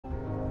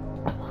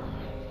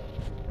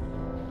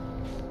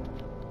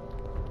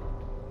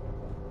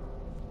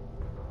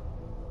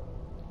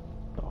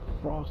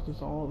frost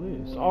is all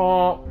this?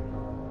 Oh,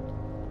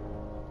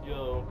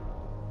 Yo.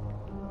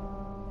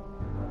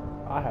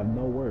 I have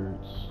no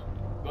words.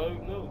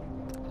 No.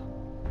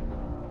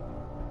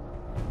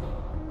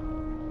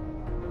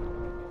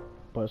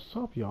 But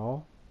sup,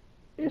 y'all?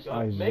 It's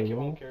Make your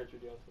own Icezero. character,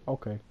 Deontay.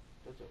 Okay.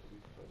 That's what we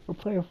We're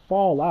playing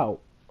Fallout.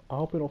 I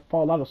hope it don't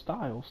fall out of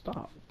style.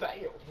 Stop.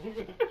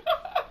 Damn.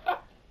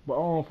 But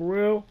for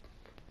real,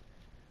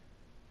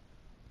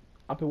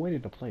 I've been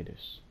waiting to play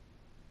this.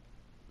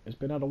 It's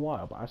been out a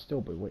while, but I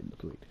still been waiting to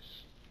play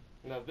this.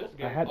 Now this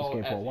game, I had this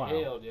game for a as while.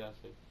 hell,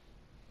 Deontay.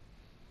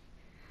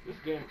 This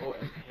game,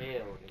 as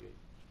hell, nigga.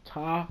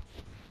 Ty,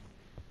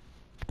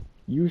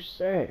 you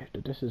said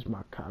that this is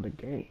my kind of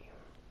game.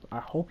 I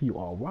hope you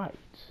are right.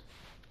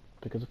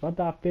 Because if I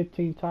die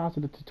 15 times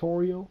in the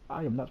tutorial,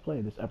 I am not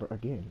playing this ever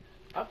again.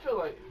 I feel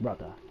like...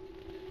 Brother.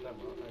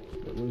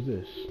 What is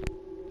this?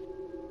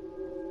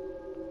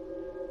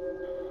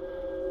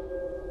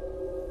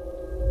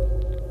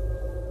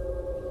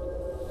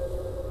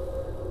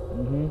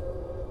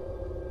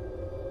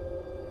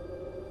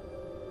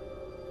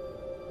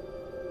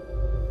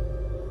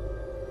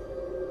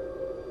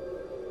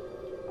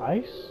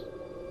 Ice?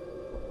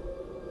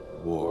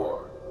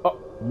 War. Oh,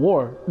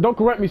 war. Don't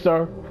correct me,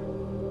 sir.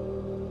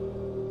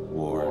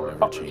 War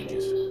never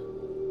changes.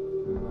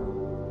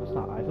 That's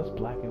not ice, that's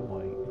black and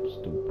white. I'm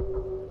stupid.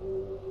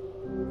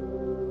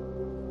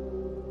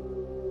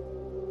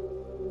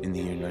 In the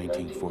year Look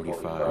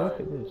 1945, at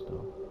this,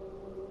 though.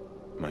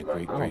 my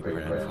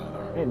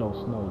great-great-grandfather, Ain't no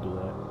snow do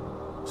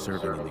that.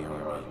 serving in the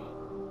army,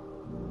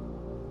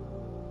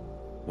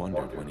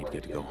 wondered when he'd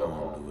get to go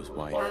home to his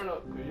wife Turn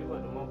up, cause you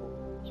let them mumble.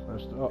 It's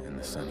messed up. and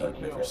the son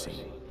he'd never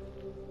seen.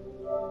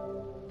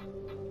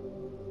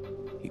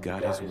 He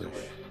got his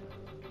wish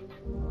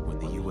when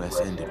the U.S.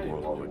 ended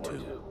World War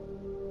II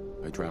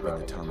by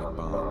dropping atomic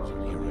bombs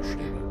on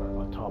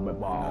Hiroshima Atomic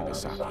and bomb.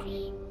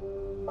 Nagasaki.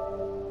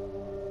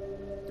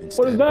 What is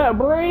Instead, that,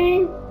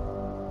 brain?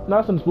 No,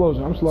 that's an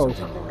explosion. I'm slow.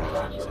 something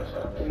miraculous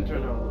happened. You can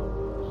turn down a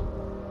little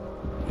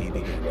We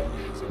began to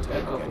use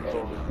atomic energy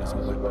not as a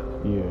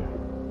weapon, Yeah.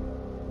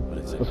 but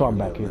as a That's why I'm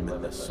back here.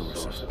 limitless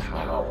source of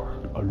power.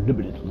 A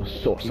limited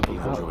source of People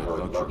who power.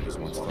 enjoyed luxuries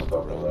once thought the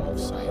realm of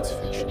science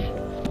fiction.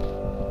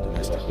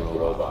 Domestic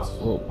robots,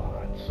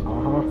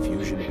 Robots.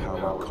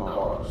 fusion-powered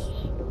cars,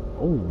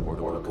 Oh.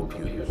 portable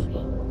computers.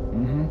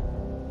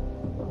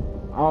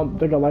 I don't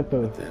think I like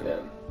the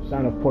Then,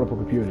 sound of portable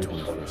computers.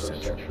 21st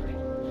century,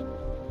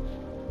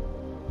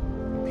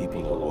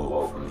 people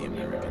awoke from the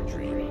American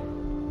dream.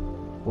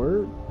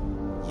 Word?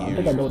 I Years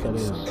think I know of what that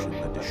is.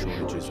 consumption led to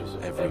shortages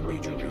of every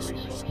major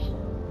resource.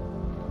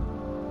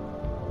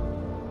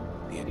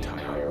 The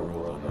entire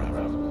world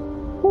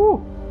unraveled.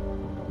 Woo!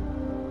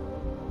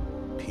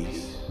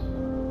 Peace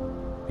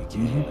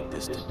became a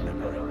distant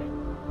memory.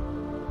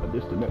 A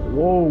distant.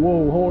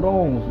 Whoa, hold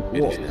on.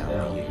 It Whoa. is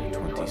now the year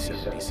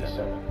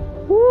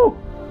 2077. Woo!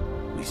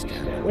 We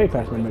stand Way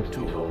past my next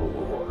to a two.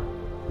 war.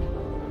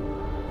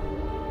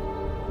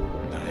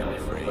 And I am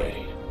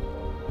afraid.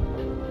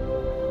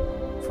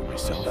 For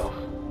myself.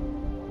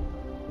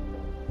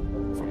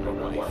 For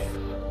my wife.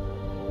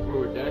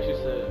 Remember, Dash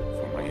said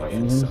For my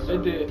infant son.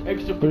 they did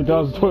extra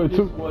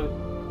 2022. this one.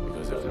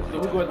 Because of So my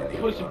we're going to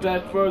time push in it the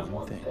back army, further.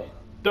 one thing.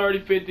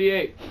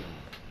 3058.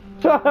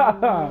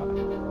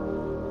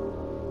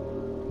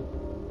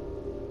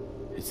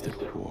 It's the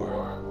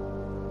war.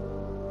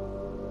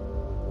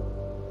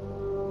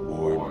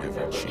 War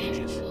never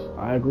changes.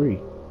 I agree.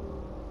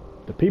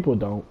 The people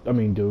don't. I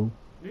mean, do.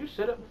 You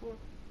said that before?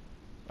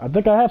 I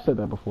think I have said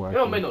that before. It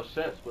don't Actually. make no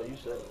sense, but you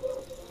said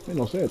it. Make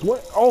no sense.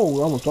 What? Oh,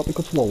 I almost dropped the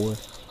controller.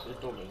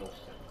 It don't make no sense.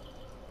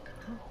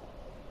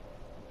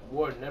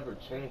 War never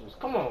changes.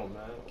 Come on,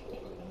 man.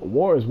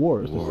 War is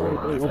war. It's the War same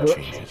thing. never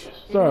Okay. changes.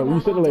 Sorry, we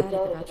sitting like. Dead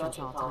at the Veterans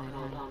Hall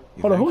tonight, hon.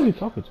 Hold on, who is he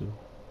talking to?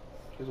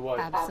 His wife.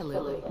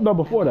 Absolutely. No,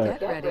 before that.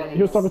 Get ready.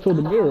 He was talking to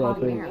the mirror, I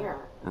think.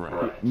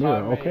 Right. Mirror,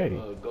 Sorry, okay.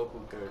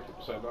 Goku character.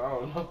 So, I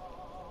don't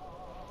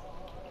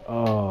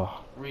know.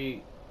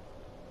 Read.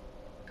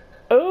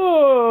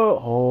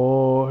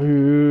 Oh,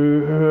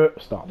 yeah.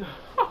 Stop.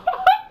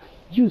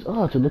 Use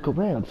to look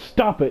around.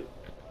 Stop it.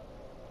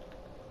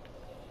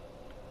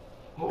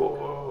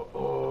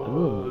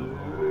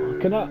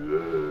 Can I?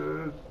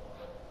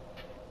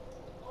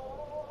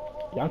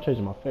 Yeah, I'm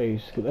changing my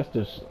face because that's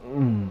just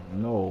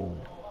no.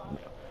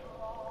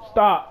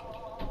 Stop.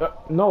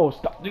 No,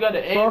 stop. You got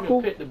to aim Circle?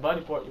 and pick the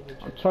body part you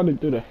I'm trying to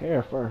do the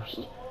hair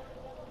first.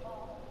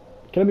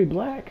 Can I be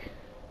black?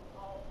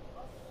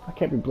 I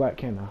can't be black,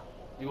 can I?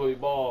 You gonna be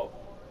bald.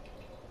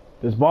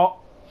 This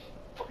ball.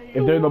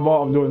 If there's no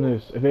ball, I'm doing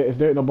this. If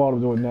there ain't no ball,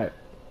 I'm doing that.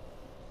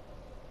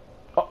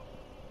 Oh.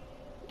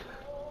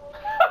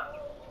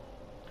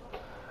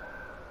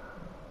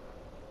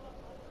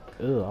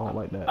 Ugh, I don't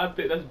like that. I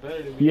think that's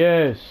better than me.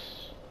 Yes.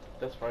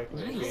 That's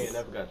Franklin. Nice. We ain't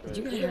never got Did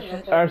you dreaded. get a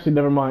haircut? Actually,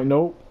 never mind.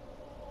 Nope.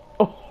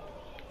 Oh.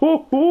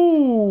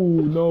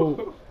 Hoo-hoo.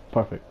 No.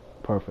 Perfect.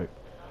 Perfect.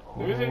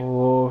 Let me see.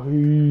 Oh,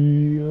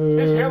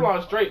 His yeah.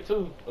 hairline's straight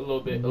too. A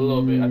little bit.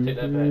 I take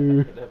that back.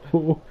 I take that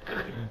back.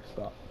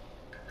 Stop.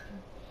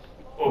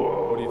 Oh.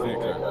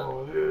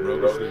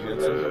 Foolishly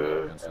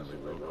handsome, handsomely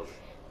roguish.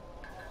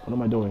 What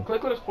am I doing?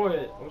 Click on his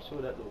forehead. I'm gonna see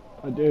what that do.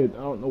 I did. I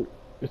don't know.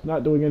 It's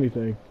not doing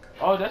anything.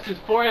 Oh, that's his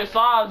forehead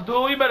size,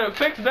 dude. You better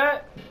fix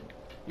that.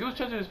 You was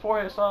changing his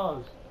forehead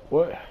size.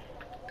 What?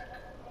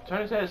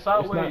 Turn his head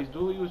sideways, not-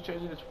 dude. You was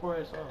changing his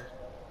forehead size.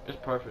 It's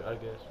perfect, I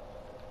guess.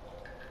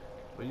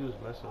 But you was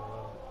messing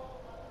around.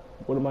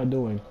 What am I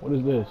doing? What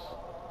is this?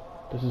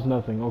 This is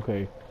nothing.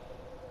 Okay.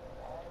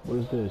 What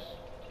is this?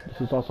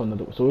 This is also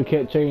another. So we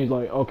can't change.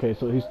 Like, okay,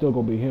 so he's still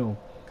gonna be him.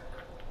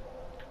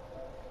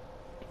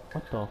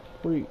 What the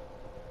freak?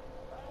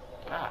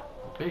 God,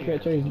 You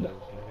can't change that.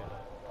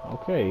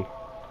 Okay.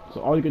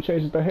 So all you can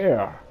change is the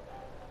hair.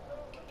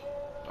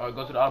 Alright,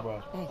 go to the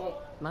eyebrows. Hey,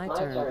 my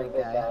turn,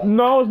 big guy.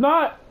 No, it's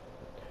not.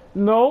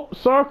 No.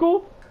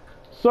 Circle.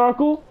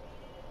 Circle.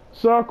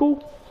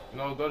 Circle.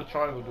 No, go to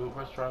triangle, dude.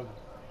 Press triangle.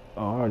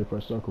 Oh, I already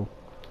pressed circle.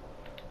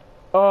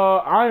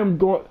 I am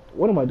going.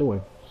 What am I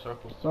doing?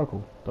 Circle.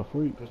 Circle. The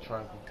freak. Press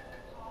triangle.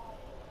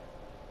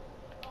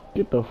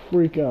 Get the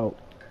freak out.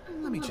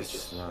 Let me just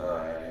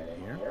slide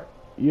in here.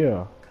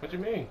 Yeah. What you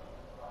mean?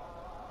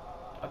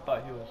 I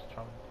thought he was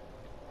trying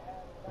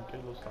to get a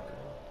little something.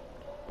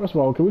 First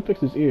of all, can we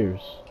fix his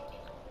ears?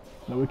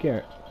 No, we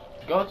can't.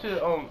 Go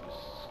to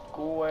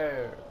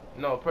square.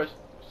 No, press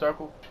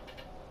circle.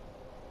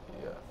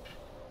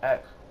 Yeah.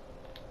 X.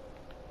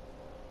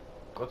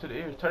 Go to the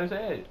ears. Turn his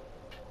head.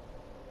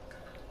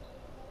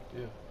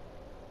 Yeah.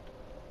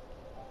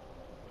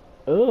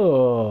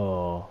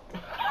 Ugh.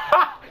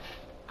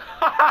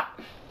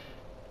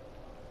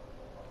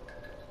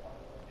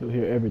 He'll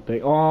hear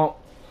everything. Oh.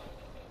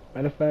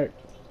 Matter of fact,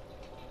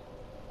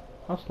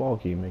 how small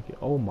can you make it?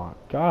 Oh my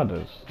God,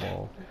 that's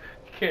small.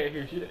 Can't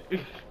hear shit.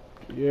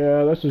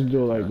 Yeah, let's just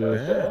do it like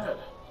this.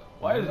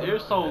 Why is his ear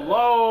so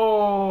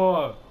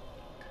low?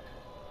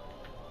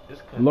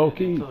 It's Low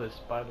key. to his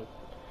spinal.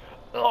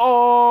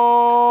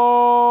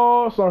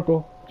 Oh,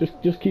 circle.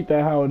 Just keep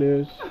that how it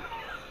is.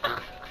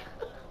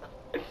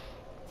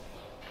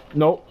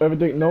 Nope.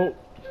 Everything. Nope.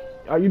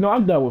 You know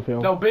I'm done with him.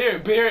 No,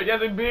 beard.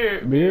 That's a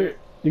beard. Beard.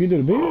 You can do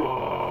the beard.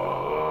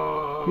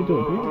 Oh. You do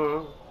a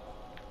beard.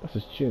 That's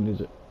his chin,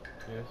 is it?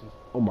 Yes.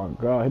 Oh my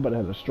God, he about to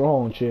have a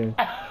strong chin.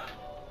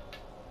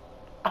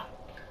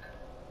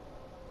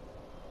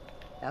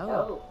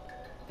 Oh,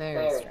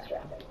 very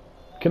strapping.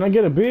 Can I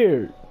get a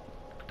beard?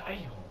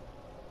 Damn.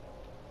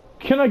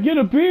 Can I get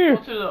a beard?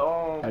 Go to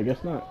the I guess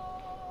not.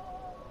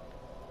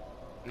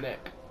 neck.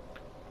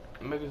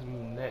 Make his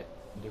neck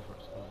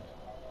different size.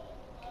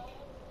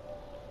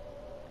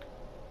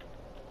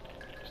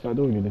 It's not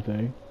doing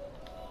anything.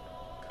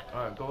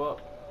 Alright, go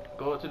up.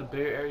 Go up to the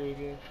beard area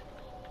again.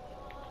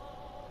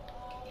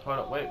 Hold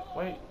up, wait.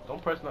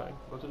 Don't press nothing.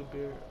 Go to the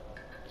beard.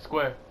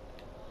 Square.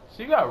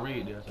 See, you gotta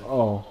read this.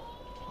 Oh,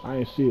 I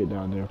ain't see it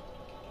down there.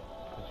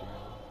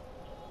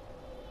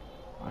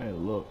 I ain't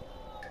look.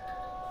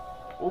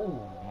 Ooh,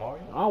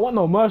 Mario. I don't want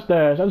no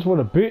mustache. I just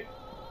want a beard.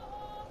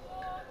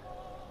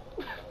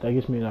 That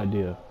gives me an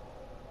idea.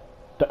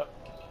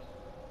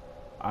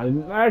 I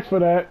didn't ask for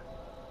that.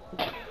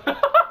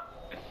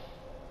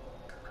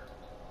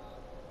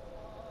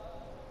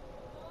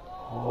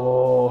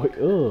 Oh,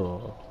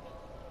 ugh.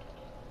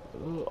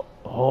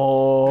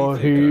 Oh,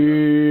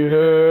 he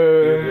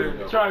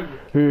had. Triangle.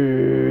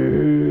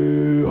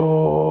 He,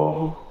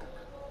 oh.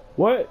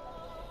 What?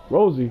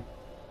 Rosie.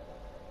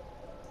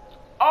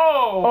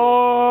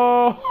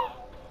 Oh!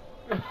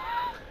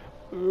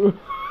 Oh!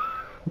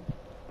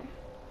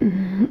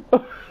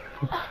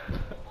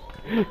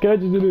 Can I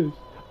just do this?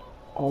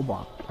 Oh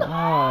my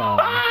God.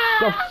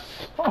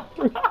 I'm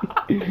sorry.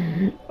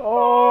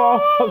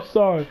 Oh, I'm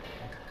sorry.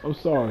 I'm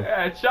sorry.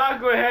 Yeah,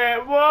 chocolate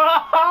head, boy!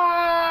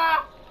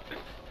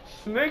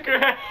 Snicker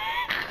head.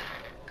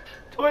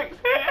 Twix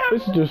head.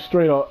 This is just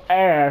straight up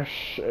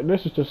ash. And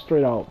this is just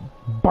straight out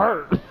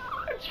burnt.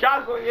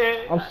 Chocolate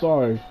head. I'm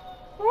sorry.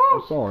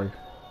 I'm sorry.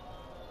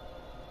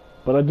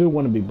 But I do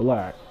want to be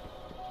black.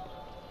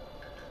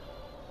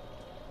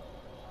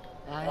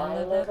 I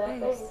love that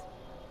face.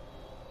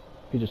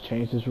 He just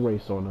changed his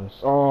race on us.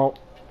 Oh,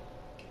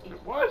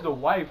 Where's the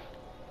wife?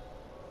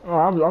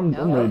 I'm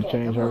ready to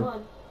change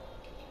her.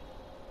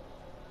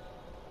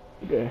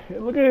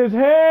 Look at his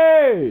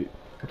head.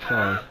 I'm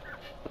sorry.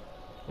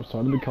 I'm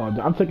sorry. Let me calm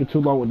down. I'm taking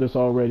too long with this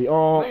already.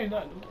 No, Oh, you're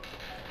not.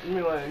 You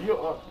mean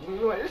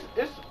like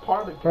it's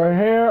part of the her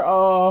hair.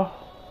 We're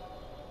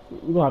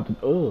gonna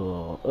have to.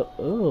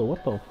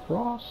 What the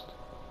frost?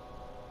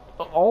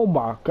 Oh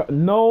my God,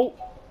 no.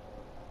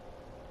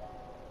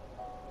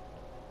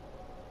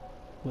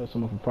 That's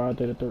someone from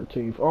Friday the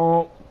 13th.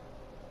 Oh.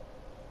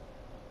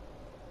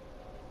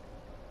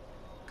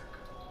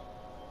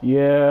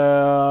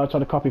 Yeah, try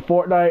to copy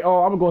Fortnite.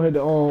 Oh, I'm gonna go ahead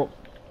and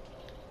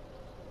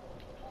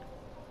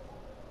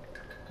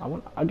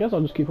I guess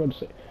I'll just keep her the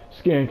same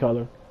skin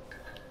color.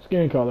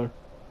 Skin color.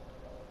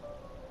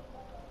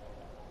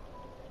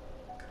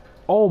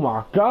 Oh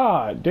my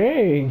God,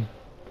 dang.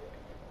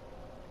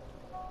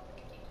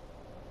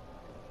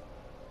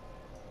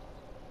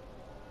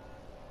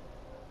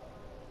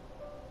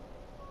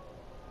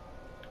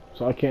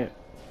 So I can't.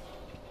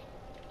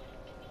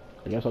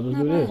 I guess I'll just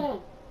Not do this. bad.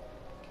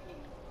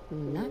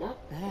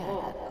 Not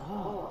bad at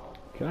all.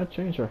 Can I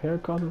change her hair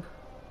color?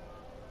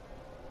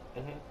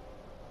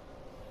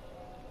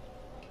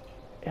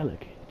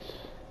 Elegant.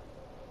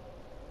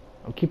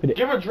 I'm keeping it.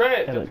 Give her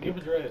dreads. elegant. Give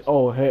her dreads.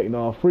 Oh heck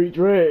no, free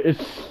dreads.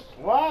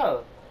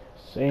 Wow.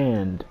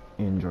 Sand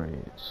in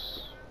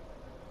dreads.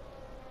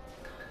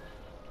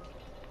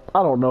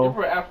 I don't Give know.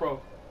 her an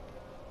afro.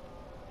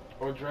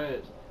 Or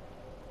dreads.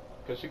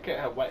 Because she can't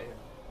have white hair.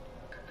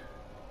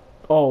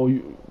 Oh,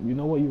 you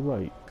know what? You're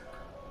right.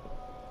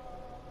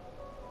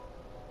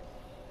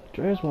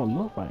 Dreads won't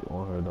look like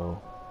on her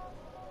though.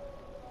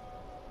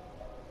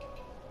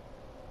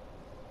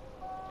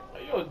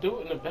 You gonna do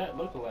it in the back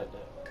looking like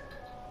that.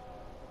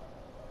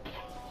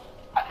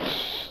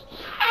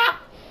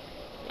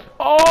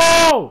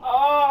 Oh!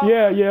 Oh!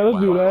 Yeah, let's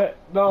do that.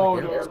 No.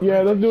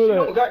 Yeah, let's do She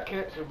don't that. got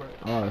cancer, bro.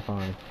 Alright,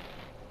 fine.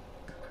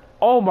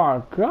 Oh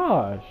my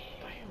gosh.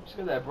 Damn, she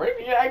got that break.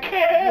 Yeah, I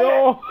can't.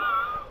 Yo!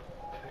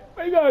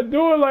 Why you gotta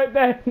do it like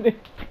that?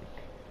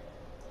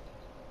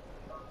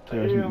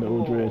 There's Damn.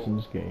 no dreads in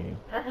this game.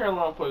 Her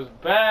hairline was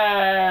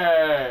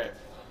bad.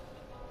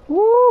 Woo!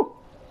 Ooh,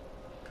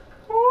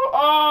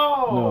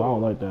 oh! No, I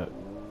don't like that.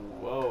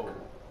 Whoa.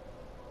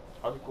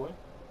 How's it going?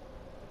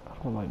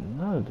 I don't like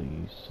none of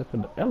these, except for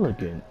the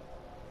elegant.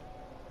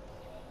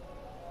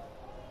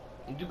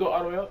 Did you go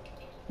all the way up?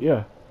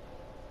 Yeah.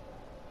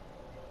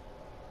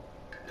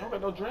 You don't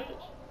got no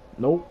dreads?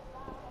 Nope.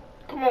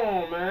 Come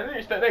on, man. They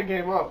ain't step that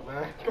game up,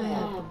 man. I Come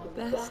on. have the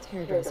best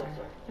hairdresser.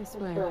 I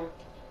swear.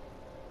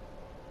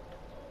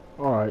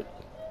 Alright.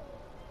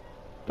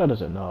 That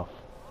is enough.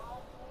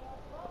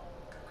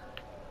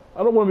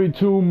 I don't want to be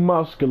too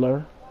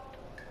muscular.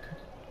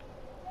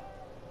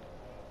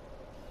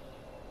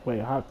 Wait,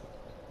 how?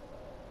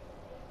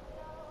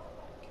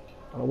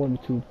 I don't want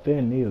to be too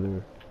thin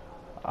either.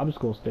 I'm just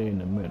gonna stay in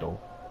the middle.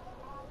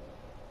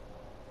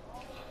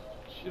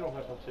 She don't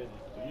have no titties,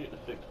 so you need to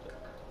fix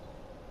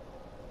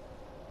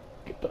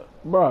that.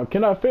 Bruh,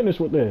 can I finish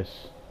with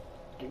this?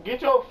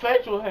 Get your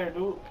facial hair,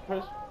 dude.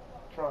 Press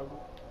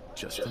triangle.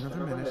 Just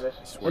another minute, I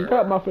I swear.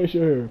 got my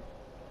facial hair.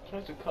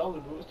 Change the color,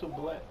 dude. It's too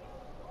black.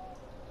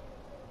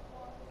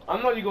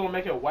 I know you're gonna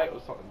make it white or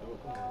something, dude.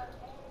 Come on.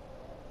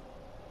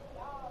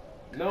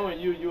 Knowing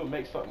you would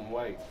make something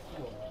white.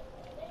 Come on.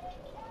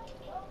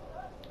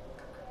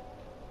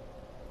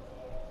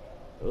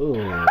 Oh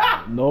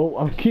no,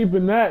 I'm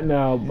keeping that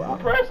now.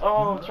 Press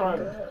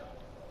triangle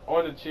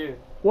on the chin.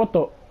 What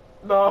the?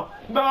 No.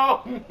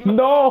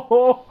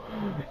 No,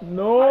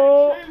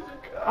 no.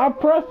 I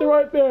pressed it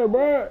right there,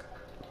 bruh.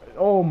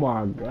 Oh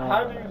my god.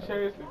 How do you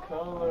change the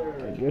color?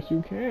 I guess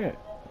you can't.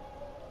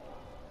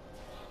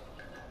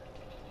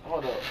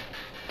 Hold up.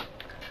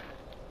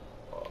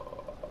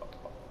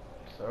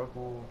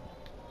 Circle.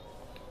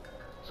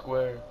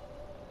 Square.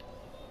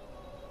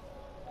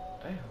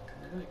 Damn, you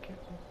really can't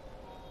do.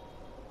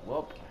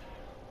 Whoop.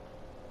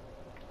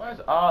 Why is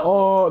odd?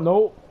 Oh,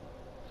 nope.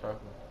 Circle.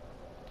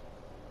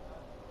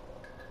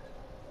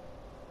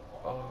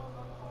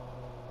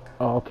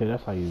 Oh, okay,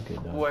 that's how you get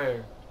done.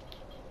 Square.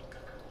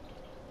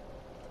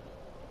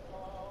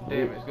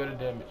 Damage. Go to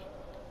damage.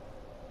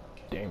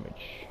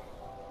 Damage.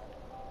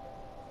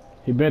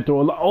 He been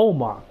through a lot. Oh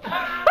my.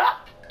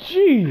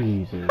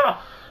 Jesus.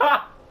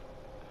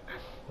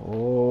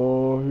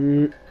 Oh,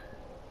 he.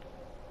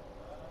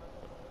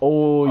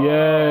 Oh,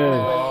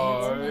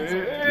 yeah.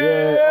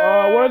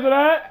 Yeah. Where's it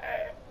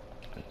at?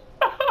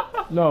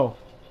 No.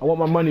 I want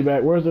my money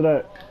back. Where's it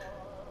at?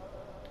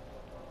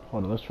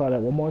 Hold on. Let's try that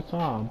one more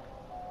time.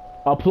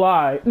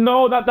 Apply.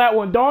 No, not that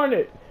one. Darn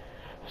it.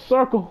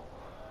 Circle.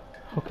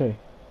 Okay.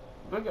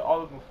 Look at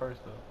all of them first,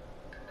 though.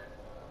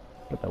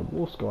 Got that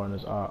wolf scar on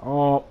his eye.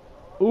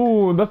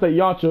 Ooh, that's a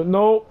Yancha.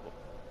 Nope.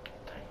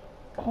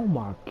 Oh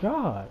my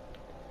god.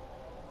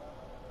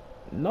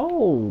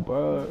 No,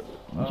 bro.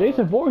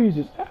 Jason Voorhees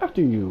is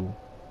after you.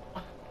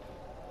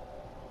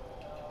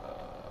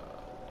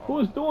 Who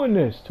is doing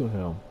this to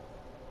him?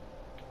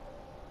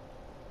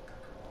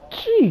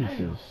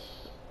 Jesus.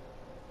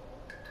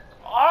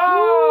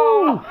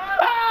 Oh!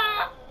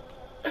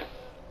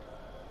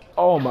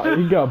 Oh my,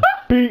 he got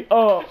beat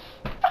up.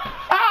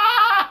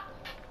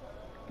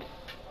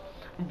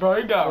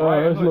 Bro, he got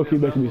right. This look, he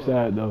making me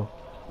sad though.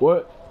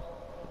 What?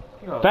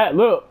 Fat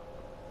lip.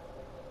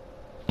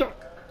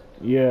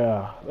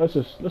 Yeah, let's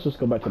just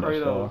go back to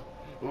that star.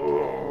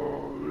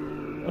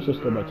 Let's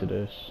just go back to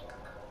this.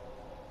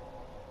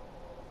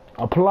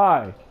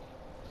 Apply.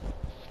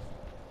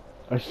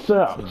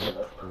 Accept.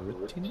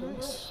 Pretty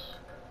nice.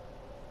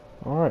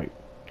 Alright,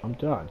 I'm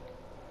done.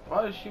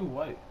 Why is she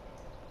white?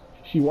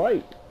 She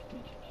white.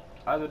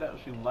 Either that or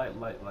she light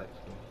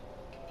skin.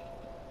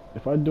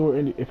 If I do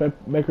her if I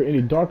make her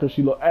any darker,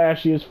 she look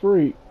ashy as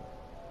free.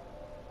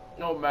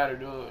 No matter,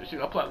 dude. She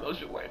gonna apply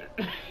lotion later.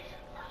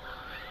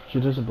 She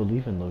doesn't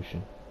believe in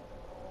lotion.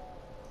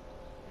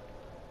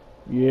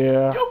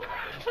 Yeah. Yo,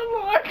 she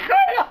look like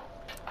crap.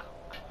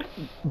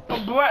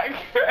 A black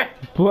cat.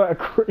 Black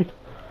cream.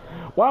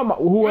 Why am I?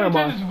 Who am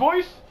change I? his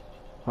voice?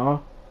 Huh?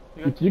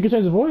 You can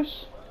change the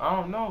voice? I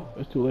don't know.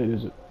 It's too late,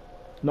 is it?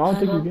 No, I don't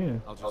think you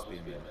can. I'll just be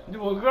a man.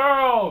 You a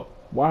girl.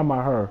 Why am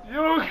I her? You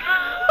a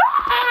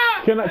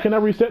Can I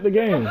reset the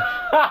game?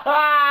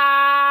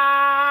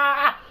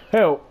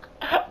 Help.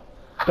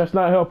 That's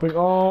not helping.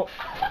 Oh.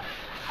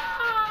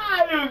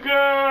 You a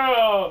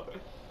girl.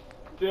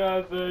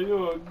 Johnson,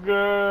 you a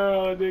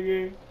girl,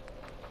 nigga.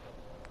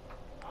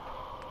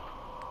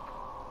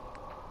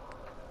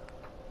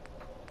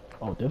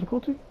 Oh,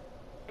 difficulty?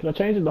 Can I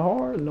change it to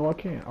hard? No, I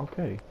can't.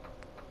 Okay.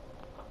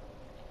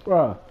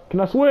 Bruh, can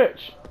I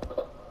switch?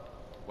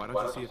 Why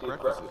don't you see if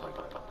breakfast is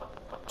ready?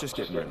 Just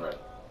getting ready.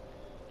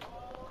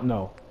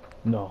 No.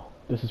 No.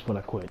 This is when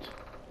I quit.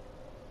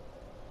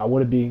 I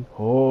want to be...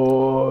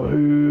 Oh,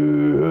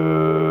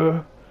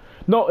 yeah.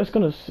 No, it's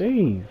gonna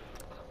save.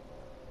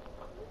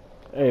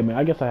 Hey, man,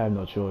 I guess I have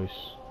no choice.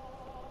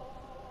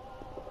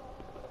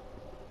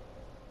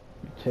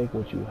 You take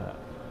what you have.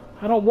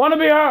 I don't want to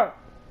be her!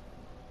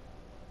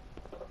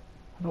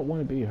 I don't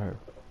want to be her.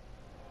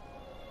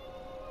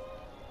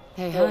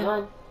 Hey,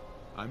 hon.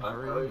 I'm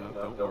hurrying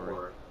up, don't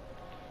worry.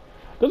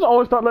 Does it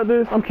always start like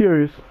this? I'm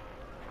curious.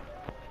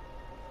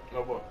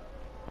 No boy.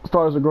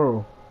 Start as a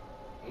girl.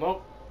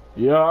 Nope.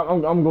 Yeah,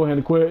 I'm going ahead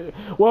and quit.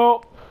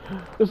 Well,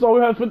 this is all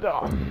we have for...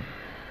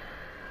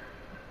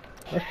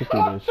 Let's just do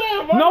this.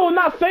 No,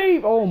 not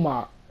save! Oh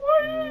my...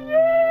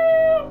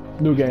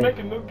 New game. Make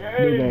a new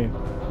game. New game.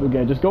 New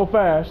game. Just go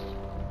fast.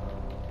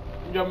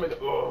 You gotta make the...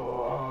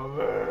 Oh,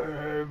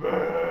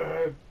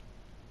 man.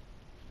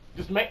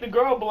 Just make the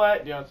girl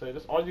black, Deontay.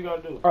 That's all you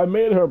gotta do. I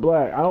made her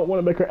black. I don't want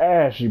to make her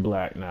ashy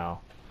black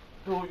now.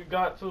 Do what you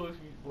got to if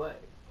you black.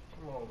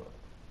 Come on, man.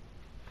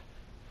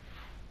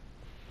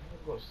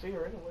 I'm gonna see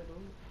her anyway,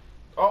 dude.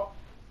 Oh.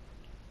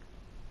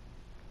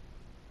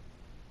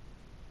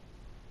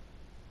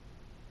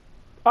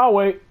 I'll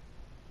wait.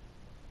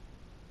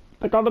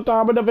 Take all the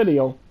time in the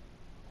video.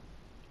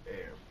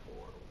 Air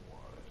Force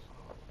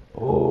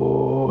One.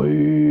 Oh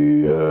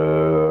yeah.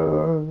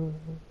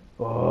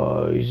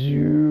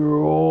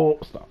 Icezero.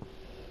 Stop.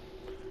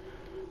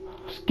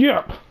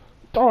 Skip.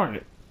 Darn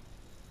it.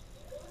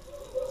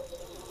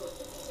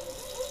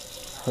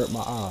 Hurt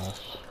my eyes.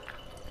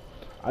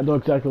 I know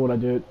exactly what I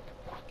did.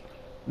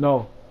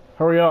 No.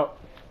 Hurry up.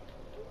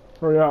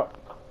 Hurry up.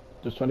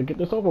 Just trying to get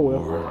this over with.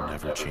 The world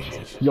never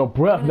changes. Your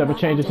breath never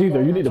changes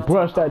either. You need to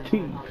brush that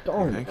teeth.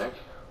 Darn Think? it.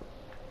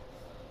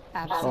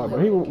 Absolutely.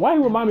 Sorry, but why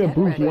he remind me of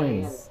Bruce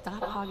Wayne?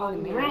 Stop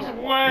hogging the mirror. Bruce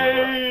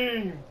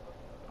Wayne!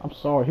 I'm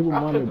sorry, he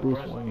remind me of Bruce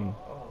Bruce. Wayne.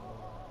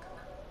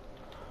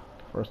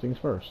 First things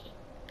first.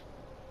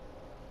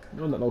 You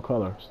don't got no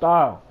color.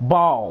 Style.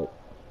 Ball.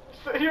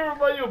 He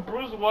remind you of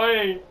Bruce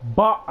Wayne.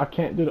 I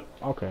can't do the...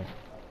 Okay.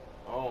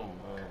 Oh,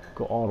 man.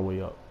 Go all the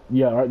way up.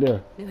 Yeah, right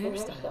there. New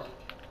hairstyle.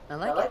 I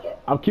like it.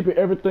 I'm keeping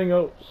everything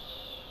else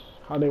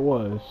how they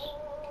was.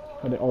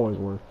 How they always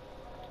were.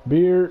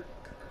 Beard.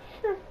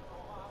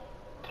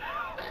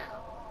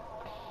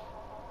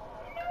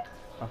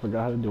 I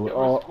forgot how to do it. It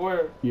was Oh,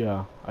 square.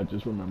 yeah, I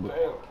just remembered.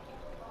 Damn.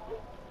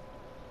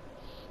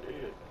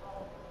 Shit.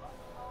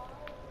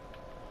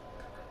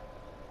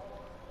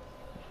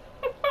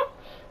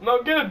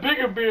 No, get a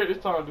bigger beard this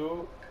time,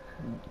 dude.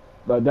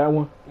 Like that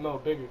one? No,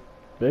 bigger.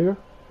 Bigger?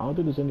 I don't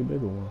think there's any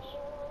bigger ones.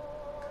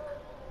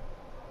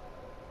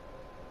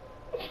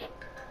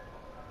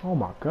 Oh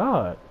my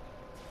god.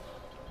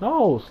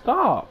 No,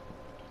 stop.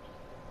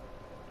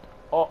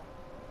 Oh.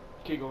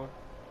 Keep going.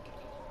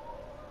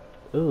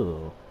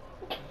 Ugh.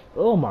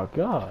 Oh my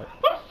god.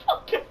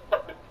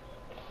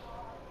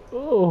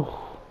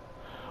 Oh.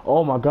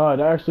 Oh my god,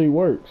 that actually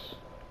works.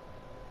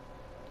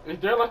 Is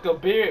there like a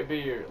beard,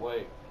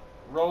 like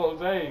Rose,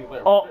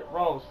 like Oh.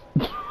 Rose?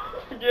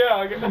 Yeah,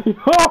 I get that. Get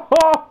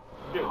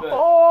that.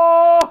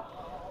 Oh.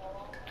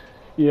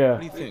 Yeah.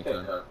 What do you think,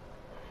 huh?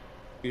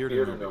 Beard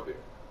or no beard?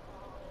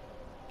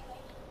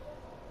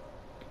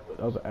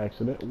 That was an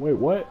accident. Wait,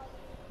 what?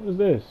 What is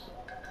this?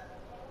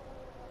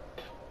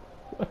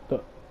 What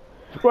the?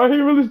 Bro, he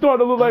really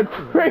starting to look like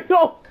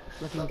Kratos.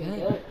 Looking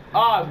good.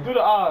 Oz, do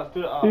the Oz,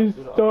 do the Oz. He's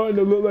do the Oz. starting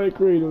to look like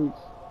Kratos.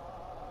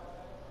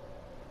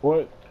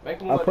 What? Make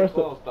him I look like pressed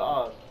they close, the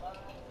Oz.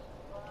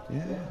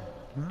 Yeah,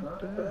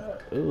 not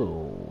bad.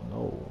 Ew,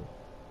 no.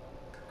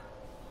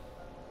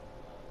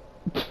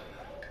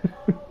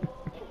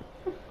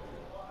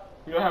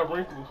 You don't have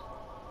wrinkles.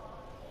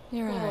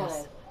 Your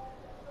eyes.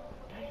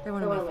 They're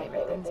one of my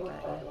favorite things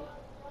about you.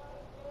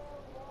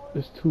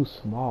 It's too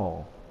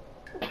small.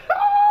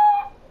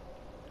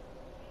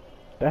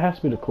 That has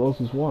to be the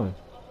closest one.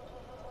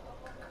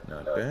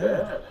 Not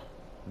bad.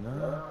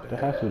 Not That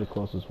has to be the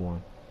closest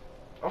one.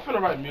 I'm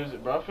finna write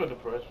music, bro. I feel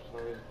depressed for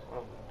some reason. I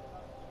don't know.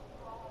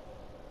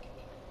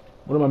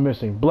 What am I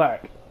missing?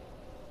 Black.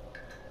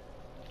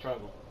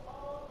 Triangle.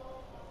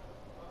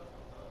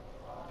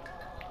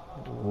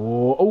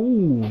 Oh, oh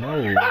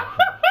no.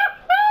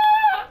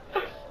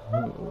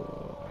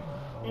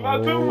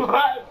 Not too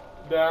black.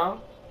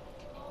 Down.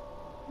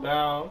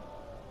 Down.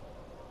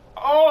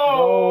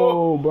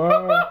 Oh! Oh, bro.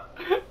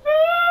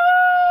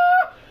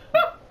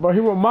 Bro, he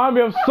remind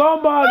me of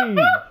somebody.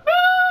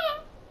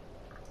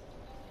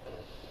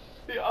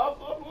 He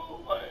also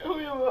look like, who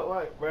you look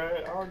like,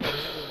 man? I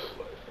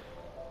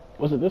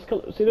Was it this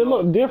color? See, they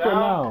look different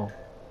now.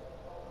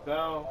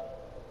 Down.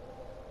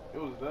 It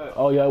was that.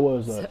 Oh yeah, it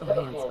was that. So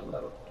handsome.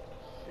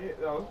 Shit,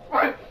 that was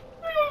black.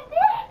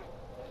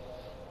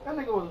 That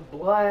nigga was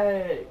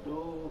black,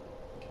 dude.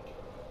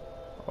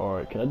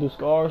 Alright, can I do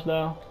scars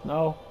now?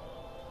 No?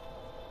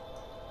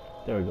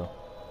 There we go.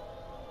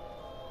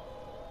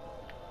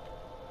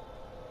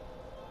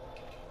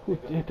 Who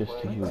did this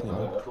to you,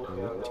 bro?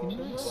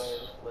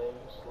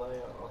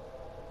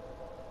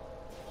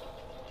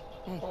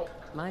 Hey,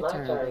 my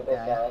turn, big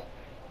guy.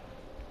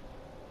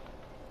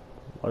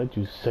 Why did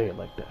you say it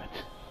like that?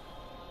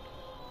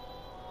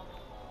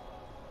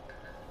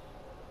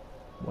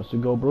 Once you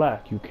go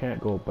black, you can't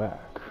go back.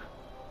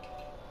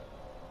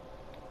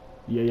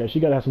 Yeah, she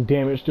gotta have some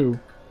damage too.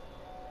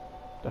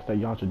 That's that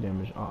Yantra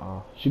damage.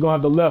 She gonna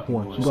have the left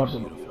one. She gonna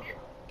have the...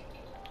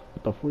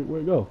 What the freak?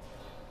 Where'd it go?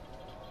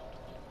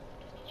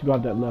 She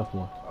got that left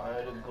one. I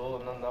had to go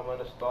and I'm in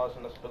the stars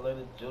and I spill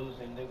the juice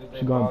and niggas.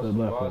 She got the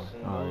left one.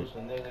 Alright.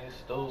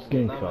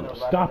 Skin color.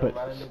 Stop it.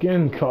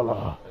 Skin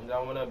color. And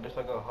I went up bitch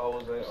like a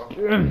hose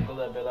and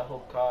that bit I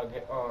hope car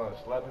get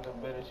slapping the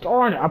bitch.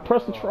 Darn it! I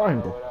pressed the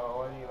triangle.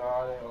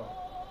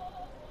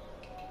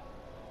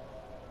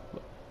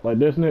 Like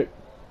this, Nick.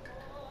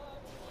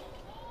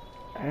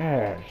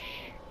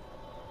 Ash.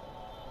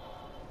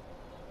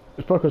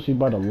 It's probably because she's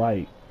by the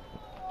light.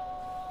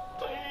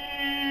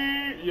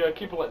 Yeah,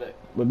 keep it like that.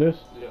 With this?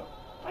 Yeah.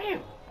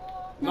 Damn.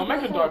 No,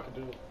 make it darker,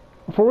 dude.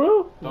 For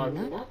real?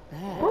 Darker. Not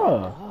bad.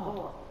 Bruh.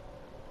 Oh.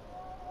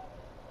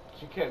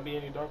 She can't be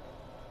any darker.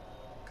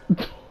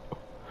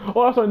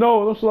 Oh, I said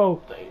no. I'm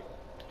slow. Damn.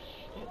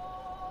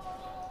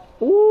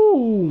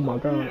 Ooh, my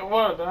god. Yeah,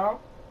 what? Down?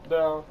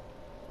 Down.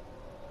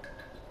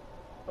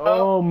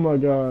 Oh my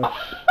gosh.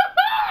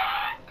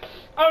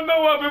 I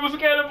know why people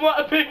scared of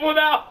black people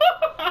now.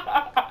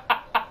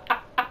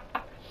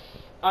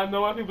 I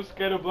know why people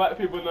scared of black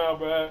people now,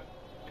 bruh.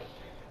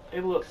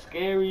 It looks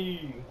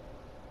scary.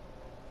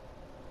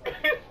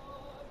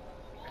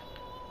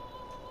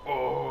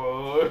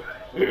 Oh.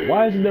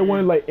 Why isn't there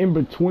one like in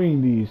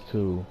between these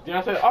two? Yeah,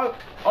 I said,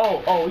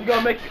 oh, you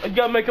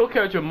gotta make your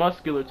character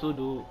muscular too,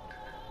 dude.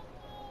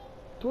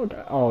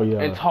 Oh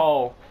yeah. And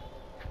tall.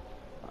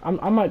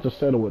 I might just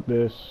settle with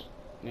this.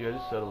 Yeah,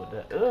 just settle with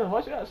that. Ugh,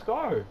 why she got a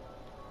scar?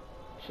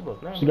 She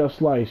looks nice. She got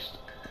sliced.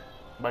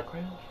 By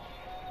crayons?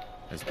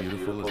 As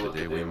beautiful as the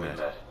day we met.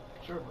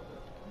 Sure about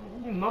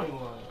that. You know you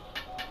lying.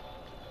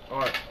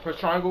 Alright, press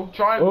triangle.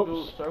 Triangle,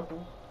 Oops. dude.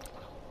 Circle.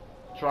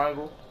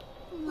 Triangle.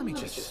 Let me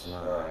just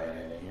slide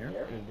in here.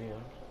 And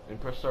then, and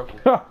press circle.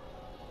 Ha!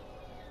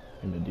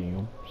 In the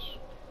DMs.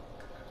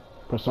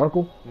 Press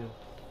circle? Yeah.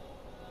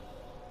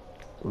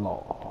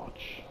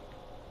 Large.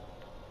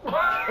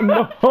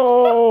 No!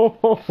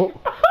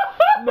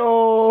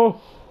 No!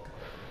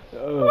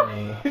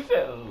 He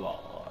said large.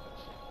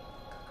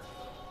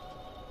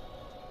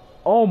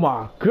 Oh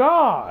my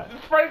god!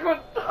 Franklin.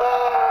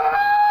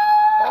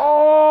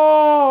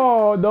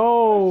 Oh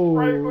no!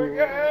 Franklin,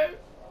 guys.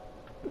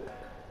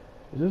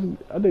 Is this?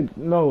 I think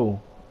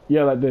no.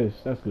 Yeah, like this.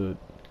 That's good.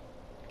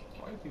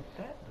 Why is he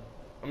fat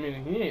though? I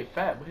mean, he ain't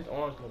fat, but his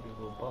arms gonna be a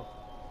little buff.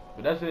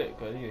 But that's it,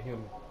 cause he a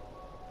human.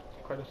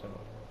 Credit center.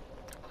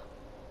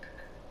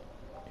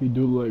 He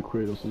do like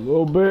Kratos a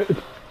little bit.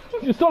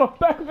 You saw the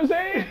back of his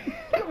hand.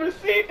 Let me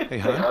see. Hey,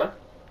 huh?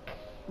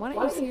 Why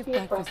don't you see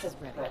if breakfast is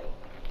ready?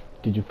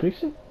 Did you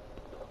fix it?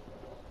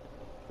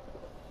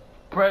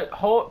 Press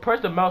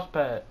the mouse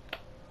pad.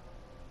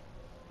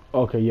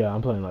 Okay, yeah,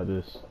 I'm playing like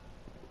this.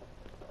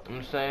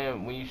 I'm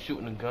saying when you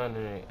shooting a gun,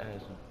 it ain't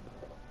as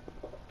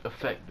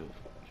effective.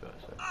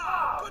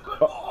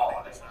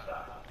 Oh.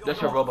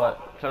 That's your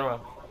robot. Turn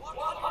around.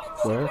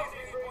 Where?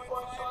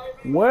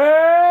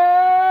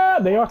 Where?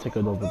 They are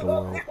taking over the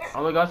world.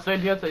 All I gotta say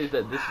to you is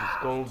that this is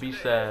gonna be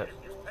sad.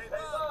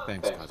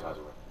 Thanks, cousin.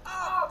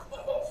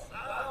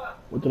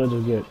 What did I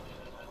just get?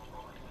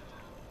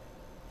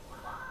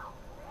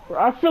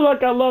 I feel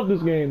like I love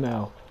this game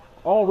now.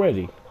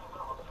 Already.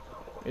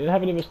 It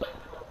haven't even stopped.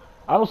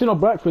 I don't see no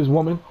breakfast,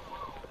 woman.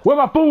 Where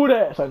my food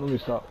at? It's like, let me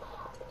stop.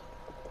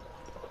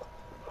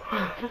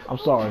 I'm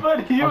sorry.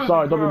 I'm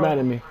sorry. Don't be mad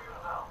at me.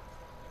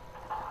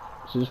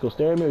 So just gonna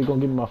stare at me or you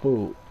gonna give me my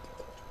food?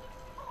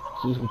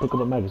 So just gonna pick up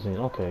a magazine.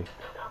 Okay.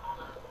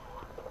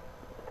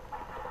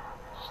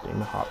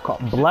 Steaming hot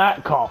coffee.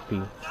 Black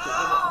coffee.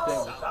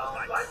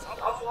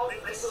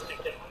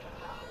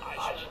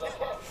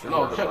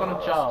 No, check on the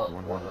child.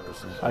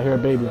 100%. I hear a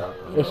baby.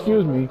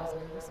 Excuse me.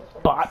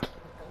 Bot.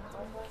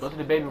 Go to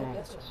the baby room.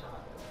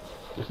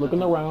 Just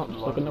looking around.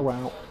 Just looking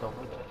around.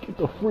 Get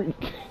the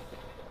freak.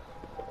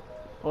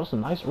 Oh, that's a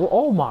nice roll.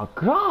 Oh my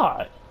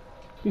god.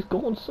 He's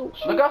going so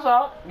shit. Look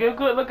outside. Get a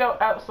good look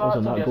out outside.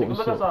 Those are not Look going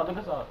outside. Look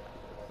outside.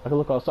 I can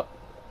look outside.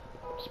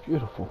 It's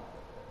beautiful.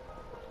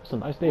 It's a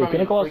nice day. Bro,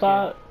 Can I go you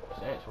outside?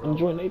 freaking-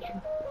 Enjoy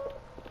nature?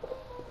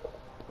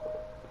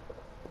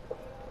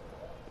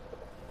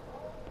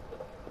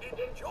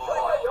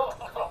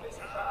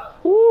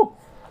 Woo!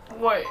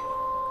 Wait.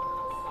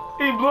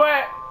 He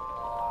black.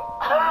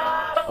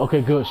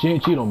 Okay, good. She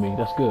ain't cheat on me.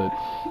 That's good.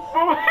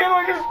 But he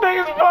like his thing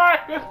is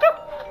black.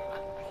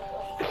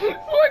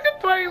 Like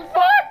a train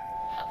spot.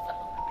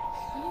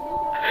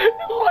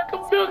 Like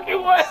a Milky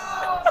Way.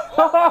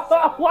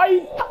 Why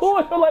you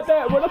doing it like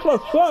that, bro? That's my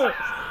son.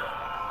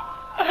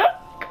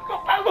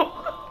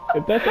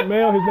 If that's a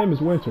male, his name is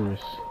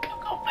Winterus.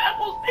 Cocoa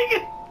Pebbles,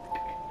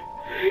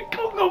 nigga.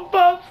 Cocoa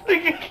Puffs,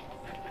 nigga.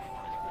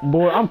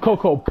 Boy, I'm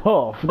Cocoa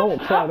Puff. Don't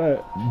try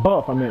that.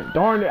 Buff, I meant.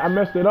 Darn it, I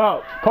messed it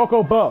up.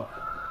 Cocoa Buff.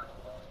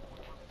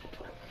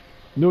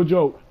 No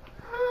joke.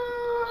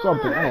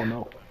 Something, I don't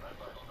know.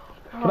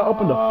 Can I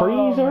open the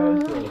freezer?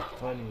 That's so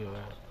funny,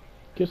 man.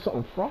 Get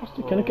something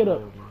frosty? Can I get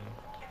a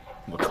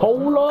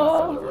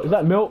cola? Is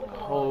that milk?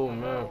 Oh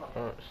man,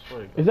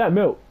 swear to God. Is that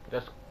milk?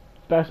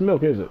 That's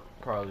milk, is it?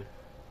 Probably.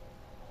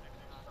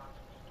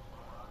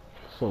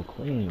 So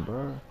clean,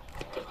 bro.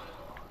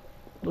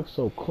 Looks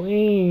so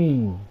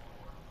clean.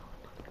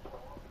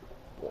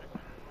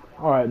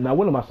 Alright, now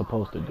what am I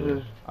supposed to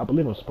do? I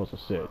believe I'm supposed to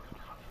sit.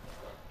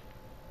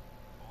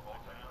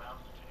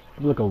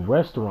 It's like a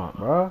restaurant,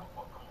 bro.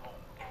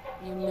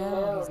 You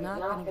know he's not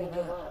gonna give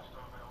up.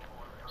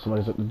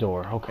 Somebody's at the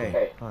door. Okay.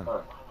 Hey, hon.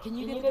 Can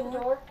you get a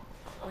door?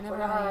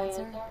 Whenever I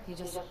answer, he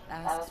just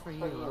asks for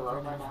you over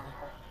and over.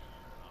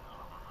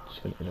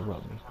 She's gonna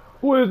interrupt me.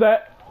 Who is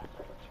that?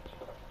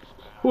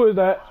 Who is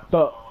that?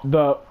 The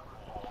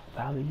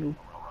value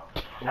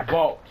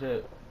Vault.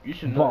 You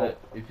should know Vault.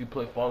 that if you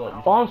play Fallout.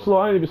 You Oh, I'm should slow.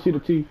 know I didn't even see the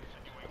T.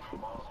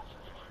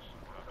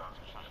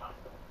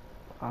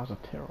 Eyes are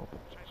terrible.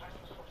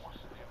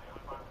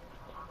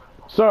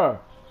 Sir,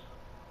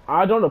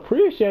 I don't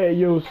appreciate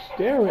you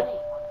staring.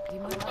 Do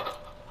you mind?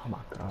 Oh my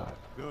God.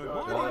 Good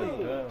that.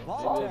 morning.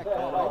 Vault-Tec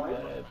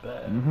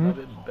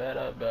calling. Bad.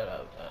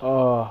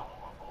 Oh,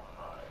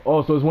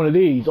 so it's one of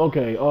these.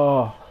 Okay.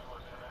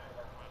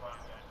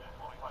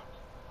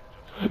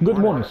 Good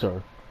morning,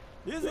 sir.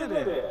 Isn't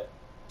it?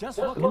 Just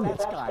look at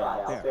that sky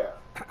out there.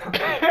 You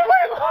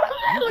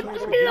can't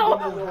begin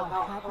to know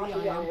how happy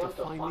I am to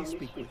finally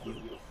speak with you.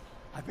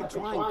 I've been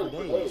trying for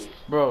days.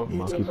 Bro, It's a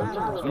Monkey matter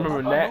of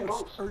remember Nax?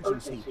 utmost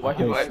urgency. Why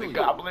you let the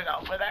goblin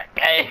out for that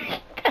game?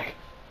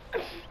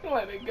 You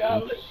let the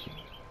goblin.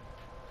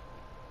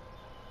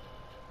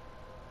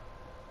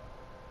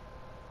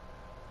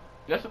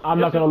 I'm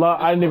not gonna lie.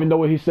 I didn't even know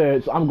what he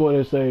said, so I'm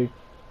going to say.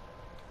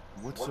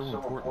 What's so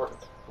important?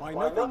 Why,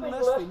 nothing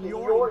less than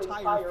your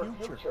entire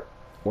future.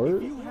 If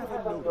Word. you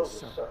haven't noticed,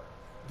 sir,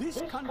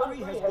 this country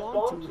has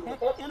gone to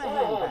heck in a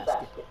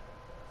handbasket.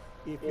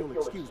 If you'll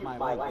excuse my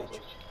language.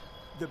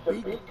 The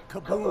big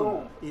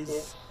kaboom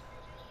is...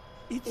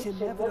 It's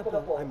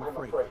inevitable, I'm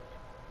afraid.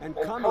 And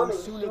coming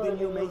sooner than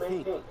you may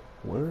think.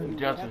 Word.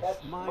 Johnson.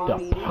 That's my The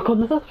meaning.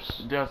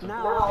 apocalypse. Johnson.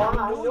 Now,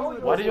 I know you're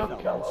Why do you-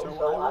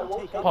 so I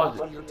won't take up Pause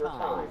much it. of your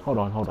time. Hold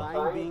on.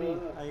 Time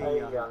being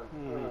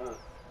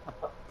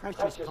a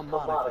precious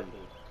commodity.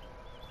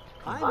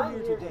 I'm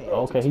here today.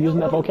 Okay, to he's using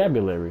tell that you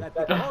vocabulary. that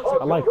because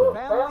I of like your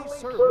that. family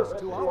service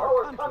to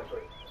our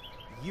country,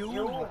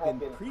 you have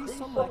been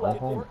pre-selected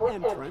for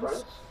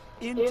entrance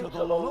into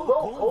the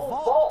local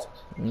vault.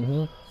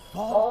 Mm-hmm.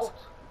 Vault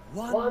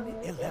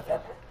 111.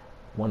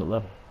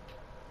 111.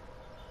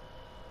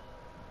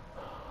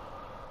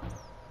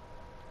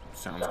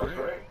 Sounds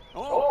great.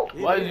 Oh,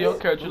 Why is your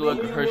character like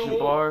a Believe Hershey me,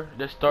 bar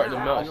that's starting to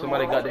melt and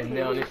somebody got their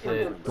nail and they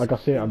said, Like I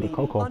said, I'm the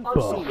Cocoa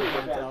unforeseen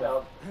Buff. event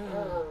of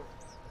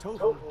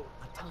total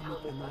atomic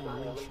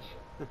annihilation.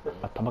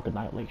 Atomic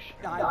annihilation.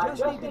 I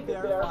just need to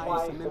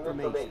verify some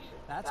information.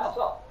 That's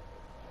all.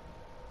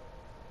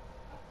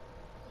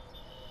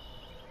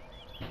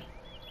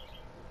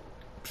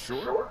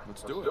 Sure,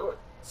 let's do it.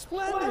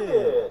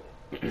 Splendid!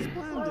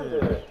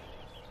 Splendid!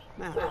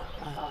 Now,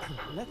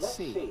 let's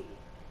see.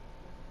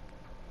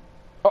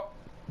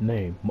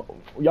 Name.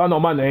 Y'all know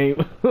my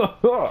name.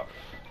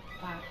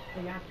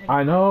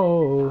 I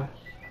know.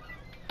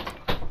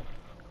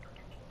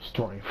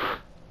 Strength.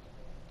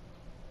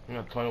 you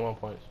got 21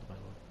 points.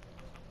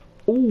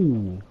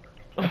 Ooh.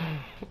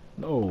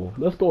 No.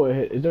 Let's go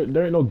ahead. Is there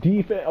ain't no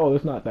defense? Oh,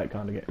 it's not that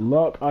kind of game.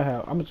 Luck.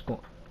 I'm just going.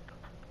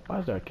 Why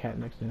is there a cat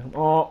next to him?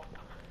 Oh.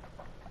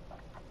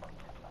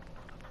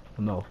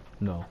 No.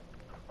 Oh,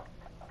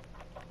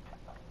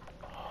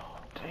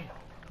 damn.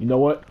 You know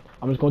what?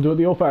 I'm just gonna do it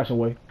the old-fashioned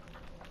way.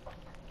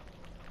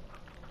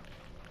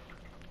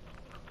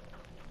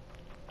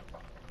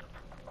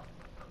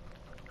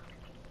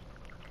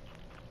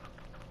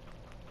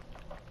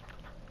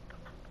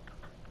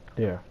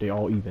 There, they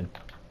all even.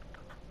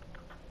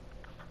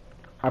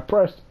 I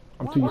pressed.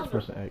 I'm too used to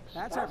pressing X.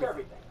 That's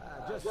everything.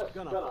 Just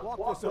gonna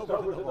walk this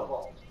over to the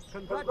vault.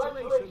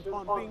 Congratulations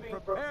on being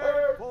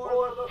prepared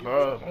for the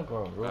Bro, I'm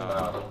going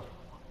really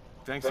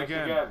Thanks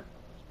again.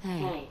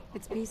 Hey,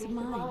 it's peace of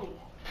mind.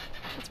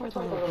 It's worth a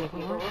little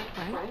paperwork,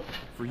 right?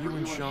 For you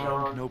and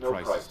Sean, no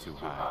price is too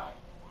high.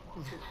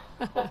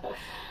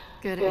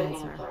 Good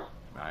answer.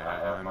 I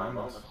have my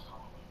moments.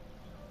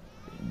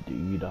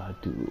 Indeed, I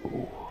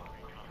do.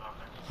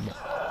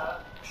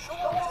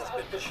 Sean has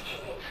been changed.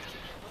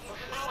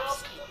 He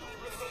absolutely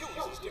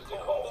refuses to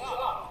calm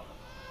down.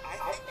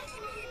 I think he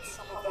needs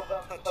some of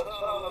that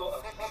paternal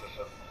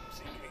affection.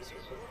 Seems easier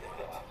to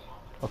get.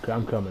 Okay,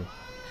 I'm coming.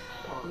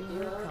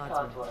 Your God's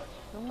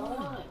Go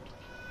on.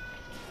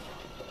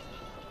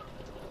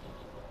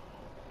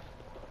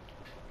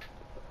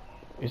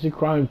 Is he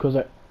crying because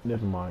I...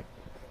 Never mind.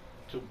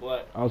 Too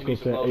black. I was He gonna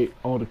needs say some I ate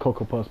all the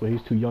Cocoa Puffs, but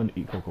he's too young to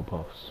eat Cocoa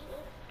Puffs.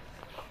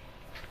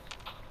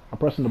 I'm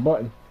pressing the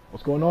button.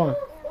 What's going on?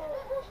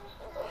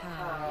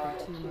 How are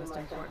the two most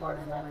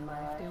important men in my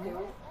life doing?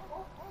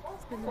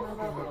 Spin them out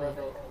a little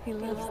bit. He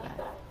loves that.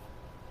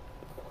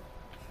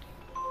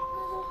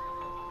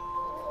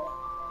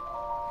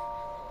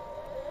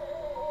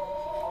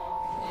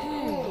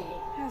 Hey,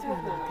 how's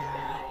my little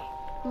guy?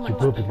 You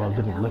will be my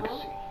living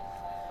legacy.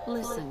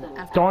 Listen,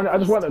 after Darn it, I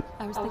just wanted...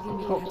 I was thinking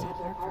we could head to the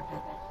park for a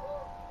bit.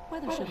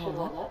 Weather should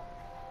hold up.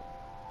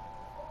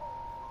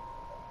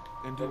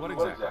 And do what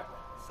exactly?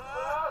 Sir,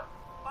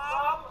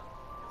 Mom,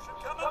 you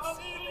should come and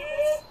see me.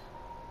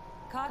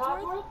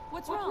 Codsworth,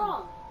 what's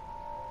wrong?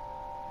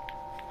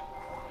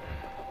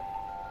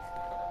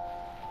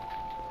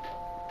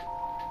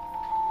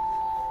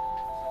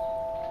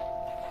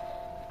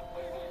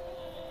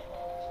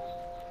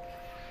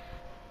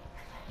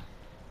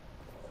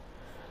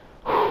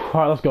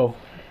 Alright, let's go.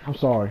 I'm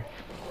sorry.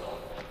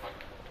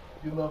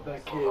 You love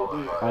that kid,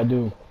 dude. I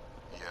do.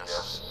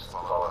 Yes,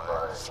 followed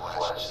by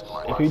flashes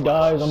of If he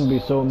dies, I'm gonna be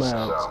so mad.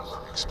 sounds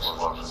of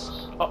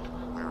explosions. Oh,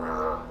 We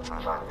were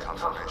trying to get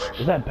confirmation.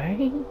 is that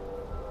Bane?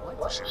 We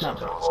seem to Not have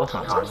Bane. lost That's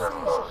not contact Bane.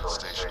 from the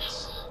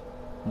stations.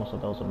 Most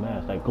of those are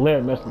masks. That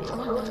glare messed me up.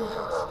 We do have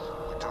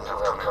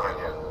coming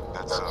in.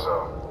 That's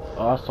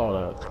Oh, I saw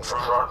that.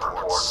 confirmed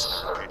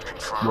reports. Repeat,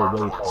 confirmed Whoa,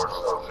 wait. reports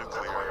of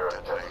nuclear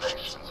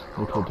detonations in the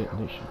Nuclear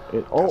detonation.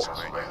 It, oh,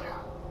 Pennsylvania.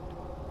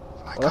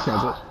 My that's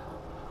not God. good.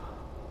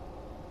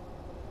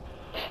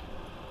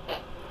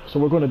 So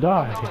we're gonna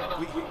die.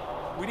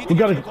 We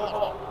gotta.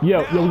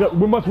 Yeah,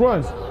 we must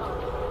run.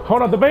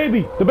 Hold on, the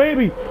baby. She got the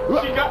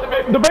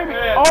baby. The baby.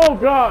 Yeah. Oh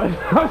God.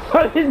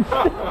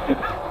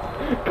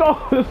 Go,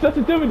 the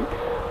sensitivity.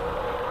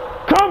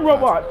 Come,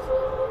 robot.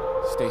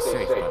 Stay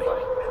safe, buddy.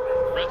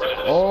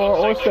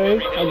 Or stay,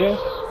 I guess.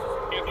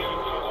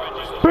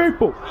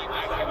 People,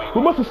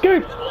 we must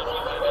escape. It's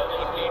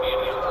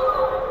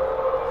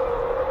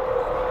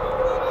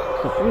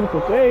a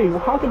beautiful day.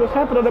 How can this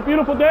happen on a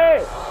beautiful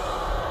day?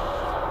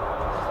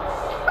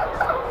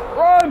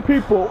 Run,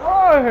 people,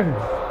 run!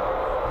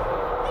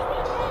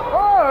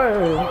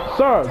 Run!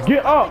 Sir,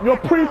 get up. Your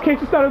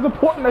briefcase is not as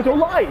important as your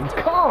life.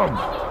 Come.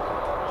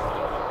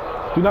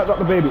 Do not drop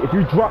the baby. If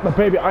you drop the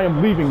baby, I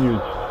am leaving you.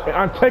 And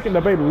I'm taking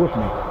the baby with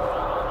me.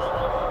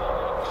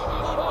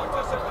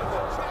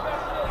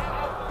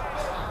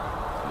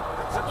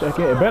 Check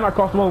it. It better not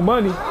cost more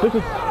money. This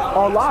is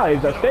our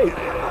lives at stake.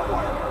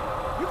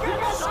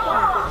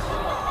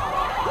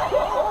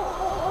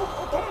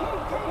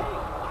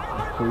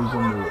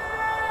 Freezing mood.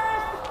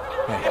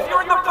 If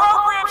you're in the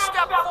program,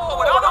 step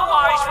forward.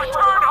 Otherwise,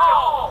 return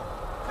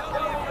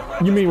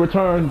home. You mean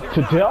return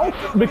to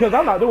Delft? Because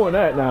I'm not doing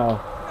that now.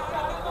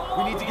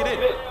 We need to get in.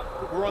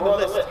 We're on the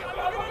list.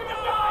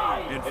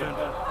 Infant,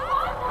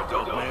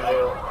 adult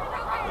male,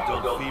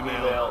 adult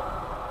female.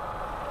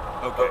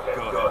 Okay,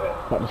 go ahead.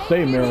 About to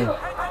say, Mary. What's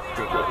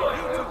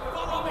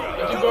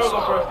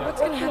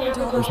gonna happen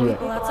to all those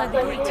people outside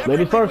the gate?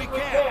 Ladies first.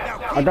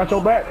 I got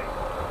your back.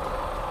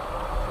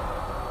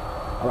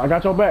 I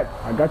got your back.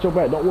 I got your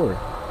back. Don't worry.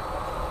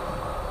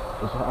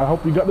 I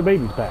hope you got the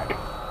babies back.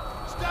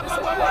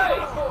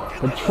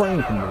 I'm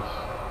trained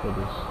for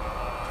this.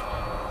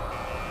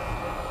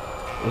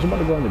 Is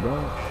somebody going to go?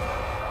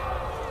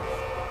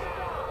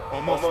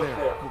 Almost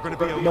there. We're gonna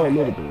be okay. No, a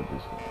little bit of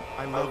this.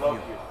 I love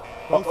you.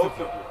 Both of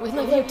you. We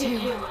love you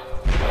too.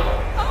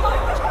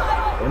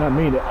 And I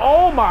mean it.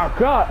 Oh my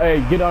God! Hey,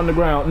 get on the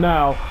ground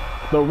now.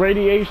 The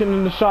radiation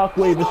and the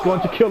shockwave is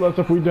going to kill us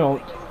if we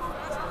don't.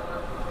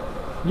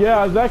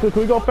 Yeah, exactly.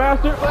 Can we go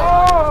faster?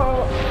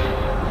 Oh!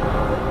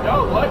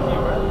 Y'all lucky,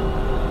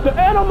 bro. The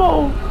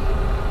animal!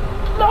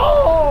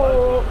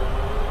 No!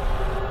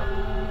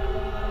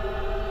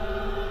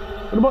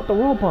 What about the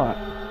robot?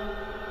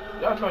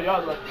 Y'all know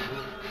y'all lucky.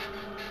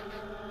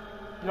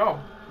 No,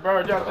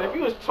 bro, Johnson, if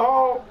you was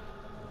tall,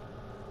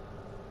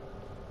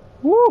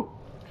 Woo!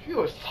 if you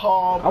was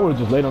tall, I would have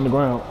just laid on the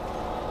ground.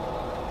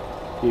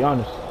 Be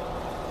honest.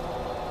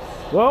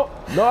 Well,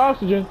 no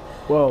oxygen.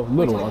 Well,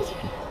 little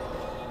oxygen.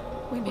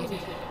 We made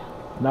it.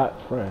 Not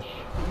fresh.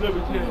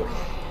 liberty.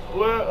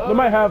 Well, They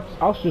might have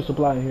oxygen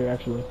supply in here,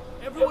 actually.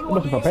 Everyone They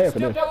must be prepared for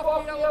this. step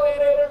off the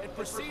elevator and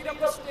proceed up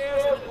the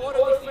stairs in an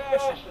orderly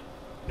fashion.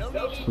 No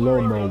need to Slow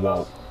worry, mo Ramos.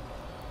 walk.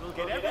 We'll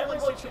get everyone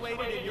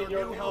situated in your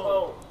new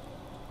home.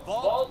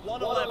 Vault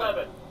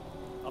 111.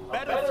 A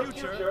better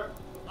future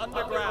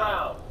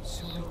underground.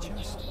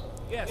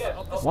 Yes,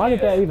 up the Why did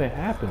that stairs. even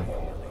happen?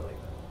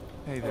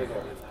 Hey there.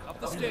 Up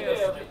the stairs.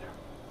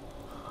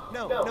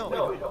 No,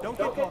 don't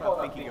get caught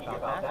up thinking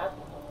about that.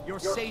 You're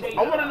safe.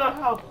 I want to know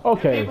how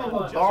Okay. people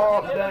who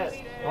bombed that.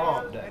 You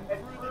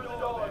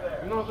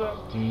know what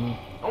I'm saying?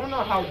 I want to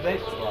know how they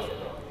survived.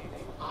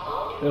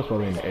 That's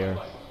probably in the air.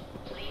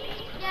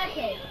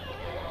 Okay.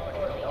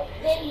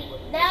 Then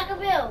now I can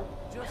build.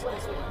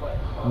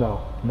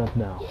 No, not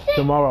now.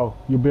 Tomorrow.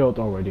 You built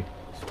already.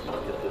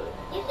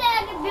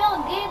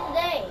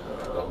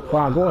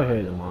 Fine, go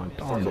ahead, Amon.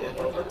 Darn it.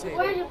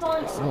 Where's your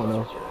phone? I don't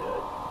know.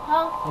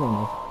 Huh? I don't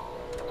know.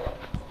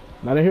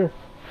 Not in here.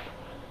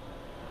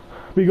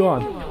 Be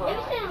gone. Maybe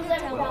stay on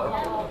 7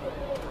 pounds.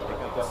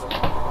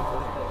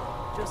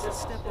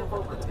 Just step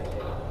over to the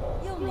table.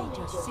 You'll need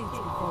your suits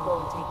before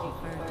we take you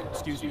further.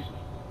 Excuse me.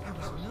 That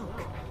was milk.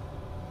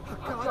 A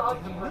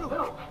goddamn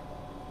milk.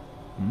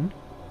 Hmm?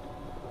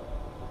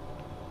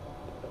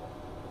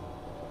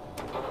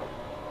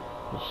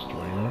 A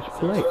strange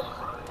place.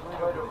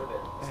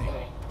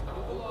 Hey,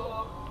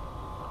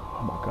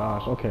 Oh my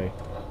gosh, okay.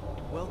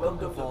 welcome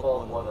to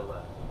Vault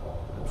 111.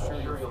 I'm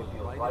sure you'll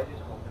feel right at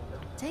home.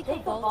 Take a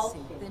vault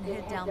suit, then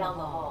head down the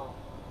hall.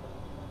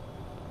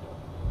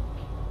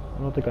 I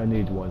don't think I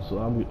need one, so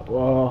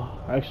well,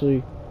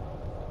 actually,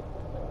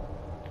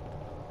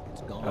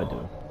 It's gone. I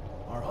do.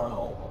 Our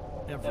home.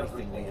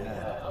 Everything we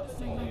had.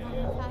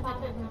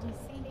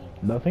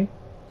 Nothing?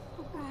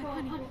 Oh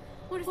God, honey,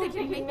 what if they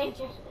didn't make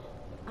it?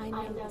 I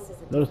know this is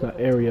a Notice that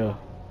area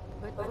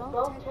but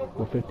Vault Tech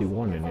will with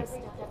 51 in it.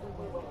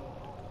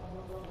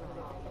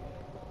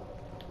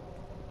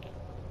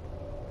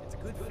 It's a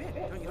good fit,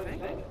 don't you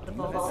think? The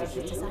vault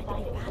suit is designed to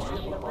be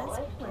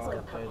fashionable. Let's go.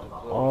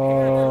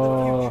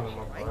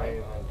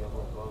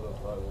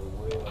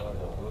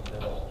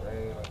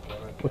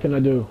 What can I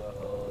do?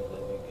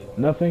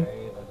 Nothing?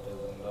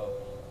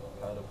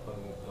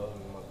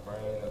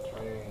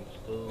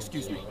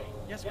 Excuse me.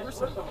 Yes, we're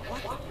some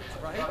what?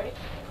 Right?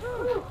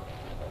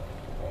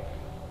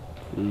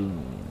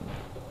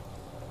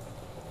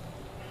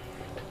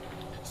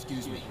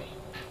 Excuse me.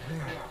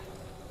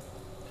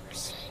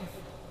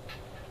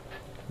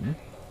 Hmm?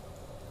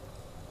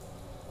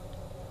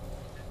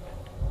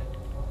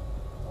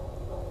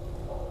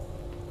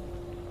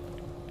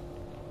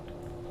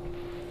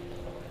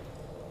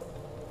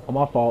 Oh,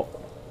 my fault.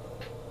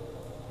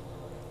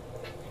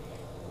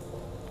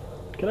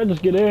 Can I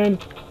just get in?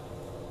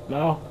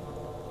 No?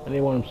 I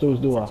need one of them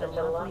suits, do I? Such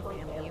a lovely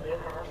family you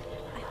have.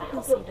 I hope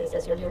you'll see this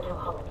as your new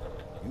home.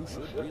 You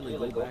should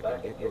really go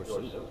back and get your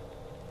suit.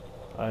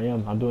 I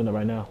am. I'm doing it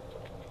right now.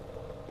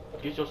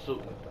 Get your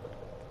suit.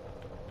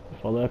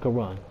 If only I could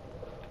run.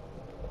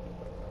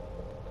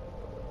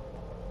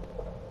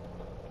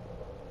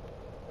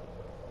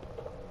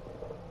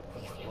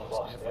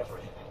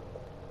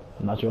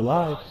 Not your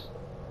lives.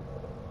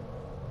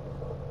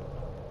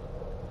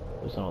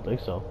 At least I don't think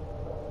so.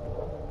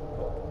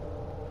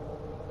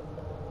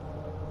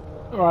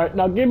 Alright,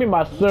 now give me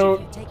my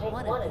suit. Take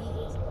one of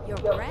these. Your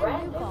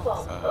brand new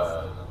vault.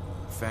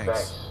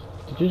 Thanks.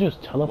 Did you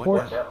just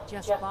teleport? What now?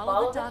 Just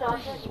follow the doctor.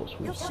 So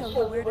sweet. He'll show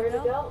you where to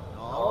go.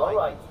 All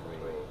right.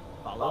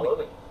 Follow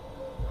me.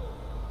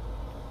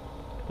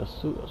 The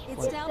suit is It's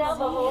white. down the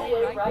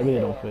hallway, right? Maybe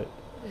they don't fit.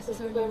 This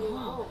is our new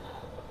home.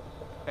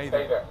 Hey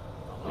there.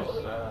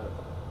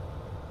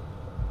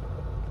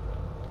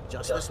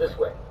 Just this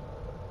way.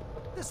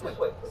 This way.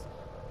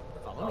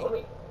 Follow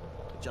me.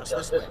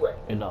 Just this way.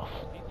 Enough.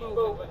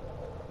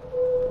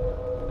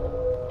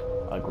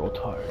 I grow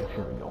tired of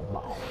hearing your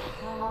mouth.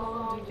 How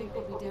long do you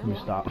think we'll be Let down? me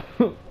stop.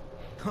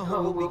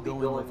 Oh, we'll be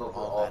going over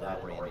all that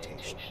at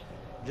orientation.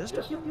 Just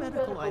a few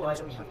medical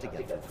items we have to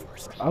get through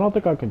first. I don't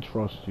think I can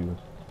trust you.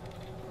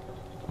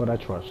 But I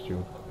trust you.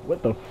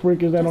 What the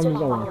freak is that on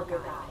his arm?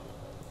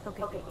 He'll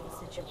get you the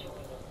situation.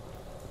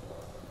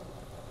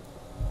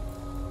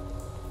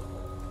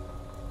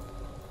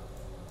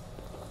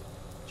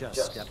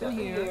 Just step in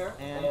here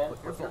and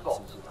put your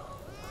vault suit on.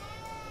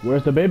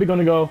 Where's the baby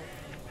gonna go?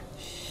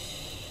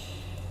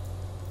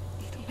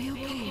 It'll be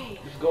okay.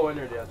 Just go in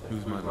there, Dad.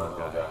 Who's my little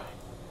guy?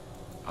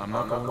 I'm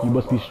not going. You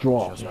must be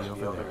strong. Just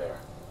be over there.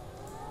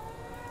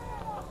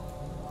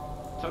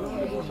 Tell me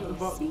what to do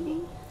about.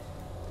 See?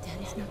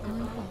 Daddy's not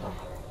going far.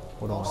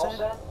 Hold on.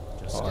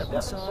 Just step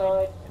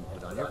inside and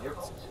put on your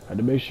vault suit. Had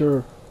to make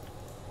sure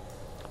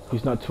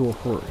he's not too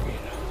afraid.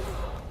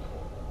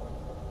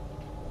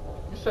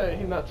 You say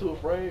he's not too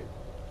afraid?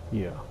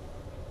 Yeah.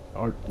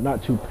 Or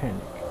not too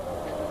panic.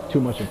 Too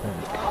much in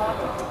panic.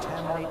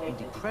 Contaminate and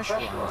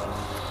depressurize you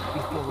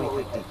before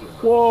we get deeper.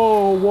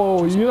 Whoa,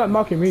 whoa, you're not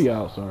knocking me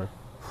out, sir.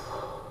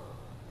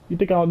 You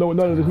think I don't know what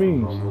none of this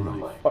means?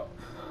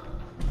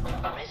 I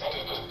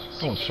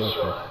don't trust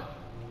her.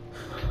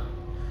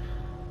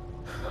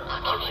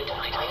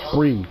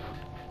 Breathe.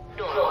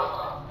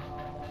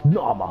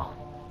 Norma.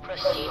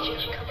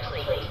 Procedure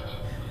complete.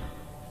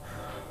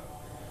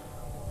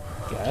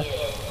 Gas.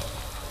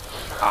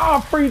 Ah,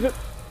 freeze it.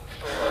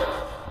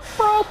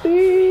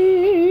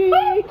 Frosty.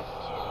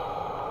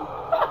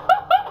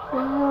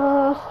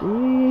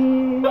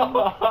 Frosty.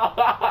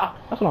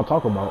 That's what I'm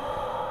talking about.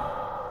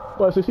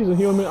 But since he's a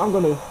human, I'm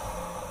gonna.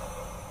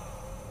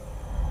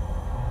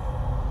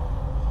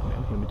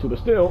 Man, human too, but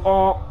still,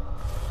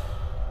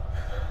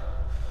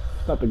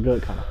 it's not the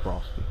good kind of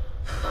Frosty.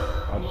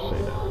 I'll just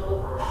say that.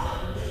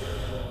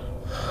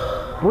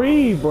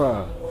 Breathe,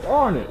 bruh.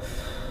 Darn it.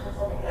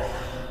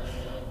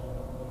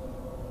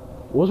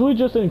 Was we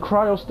just in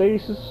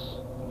cryostasis?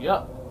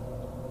 Yep.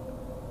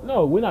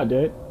 No, we're not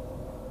dead.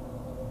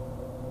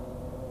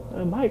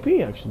 It might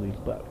be actually,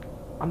 but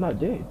I'm not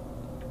dead.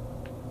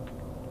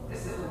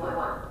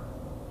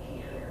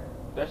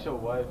 That's your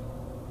wife.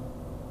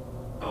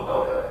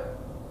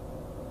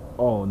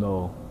 Oh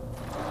no.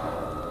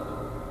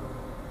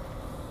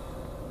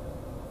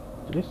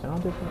 Do they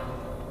sound different?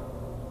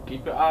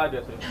 Keep your eye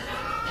different.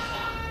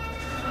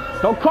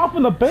 Don't cough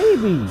on the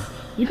baby!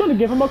 You're gonna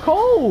give him a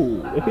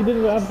cold if he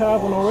didn't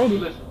have one already.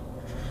 Listen.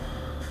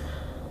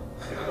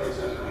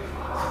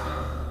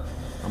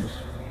 I'm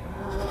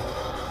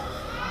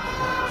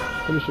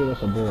pretty sure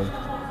that's a boy.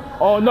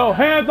 Oh no,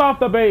 hands off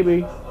the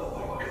baby!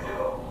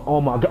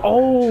 Oh my god,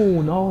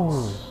 oh no!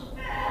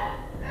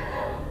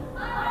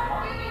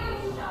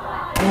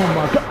 Oh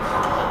my god!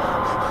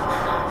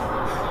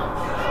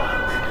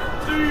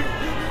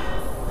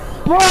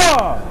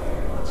 Bruh!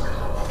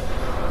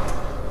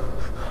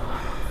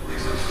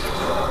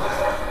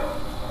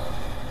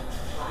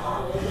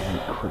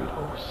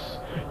 Kratos,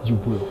 you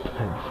will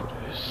pay for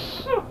this.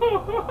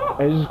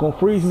 And it's just gonna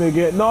freeze me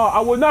again. No, I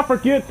will not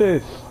forget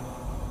this.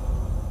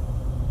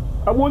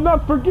 I will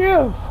not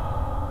forgive.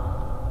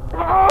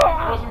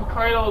 I want some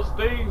Kratos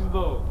things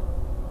though.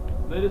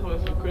 They just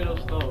want some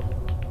Kratos stuff.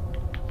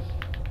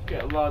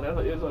 Can't lie, that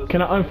is on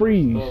Can I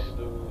unfreeze? Stuff,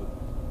 dude.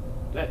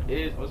 That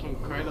is on some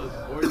Kratos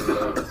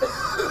ordinary.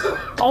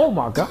 Oh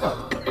my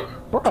god,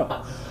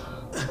 bruh.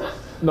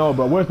 No,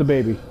 bro, where's the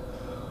baby?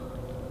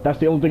 That's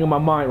the only thing in my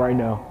mind right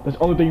now. That's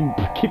the only thing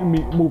keeping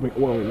me moving.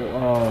 Whoa,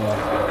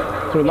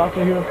 so we're locked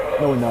in here?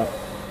 No, we're not.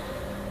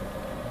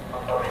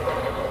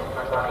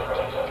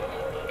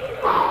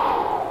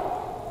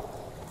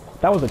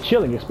 That was a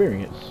chilling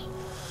experience.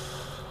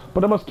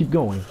 But I must keep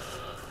going.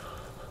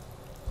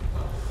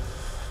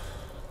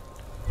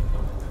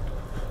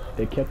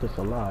 They kept us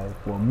alive.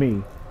 Well,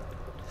 me.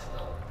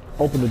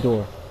 Open the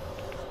door.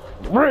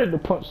 Ready to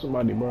punch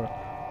somebody, bro.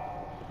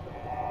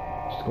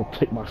 Just gonna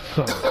take my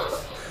son.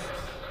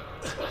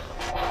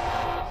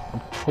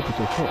 I'm hoping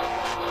to hit.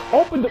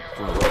 Open the...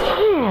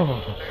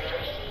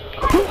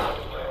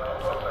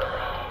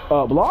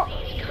 block?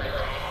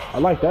 I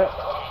like that.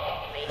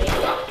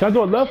 Can I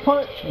do a left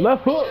punch?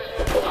 Left hook?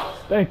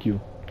 Thank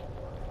you.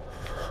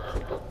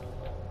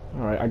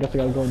 Alright, I guess I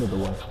gotta go another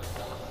way.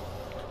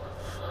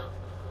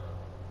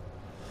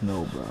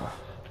 No, bruh.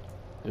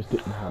 This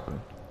didn't happen.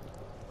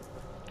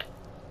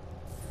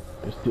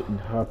 This didn't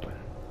happen.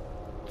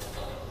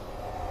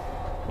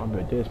 I'm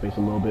at dead space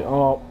a little bit.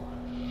 Oh.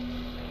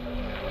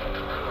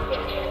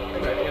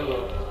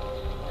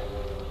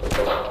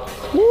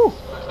 Woo!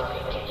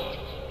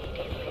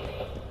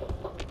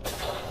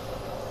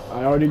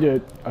 I already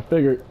did. I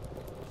figured.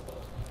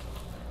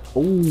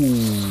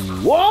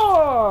 Ooh.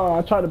 Whoa!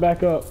 I tried to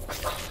back up.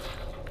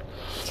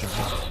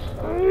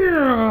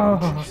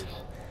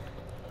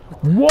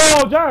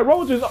 Whoa, giant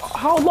roaches!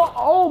 How long?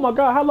 Oh my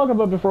god, how long have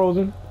I been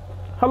frozen?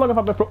 How long have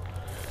I been frozen?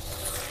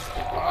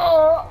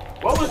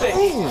 What was that?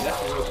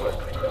 That's a real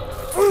question.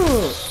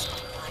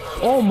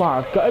 Oh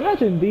my god,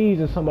 imagine these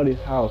in somebody's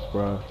house,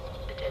 bro.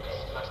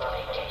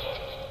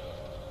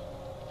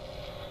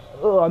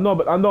 I know,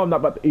 but I know I'm not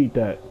about to eat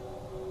that.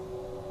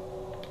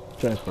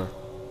 Transfer.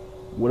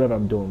 Whatever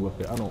I'm doing with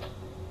it, I don't.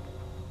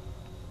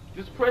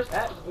 Just press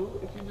X,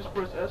 dude. If you just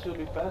press S, it'll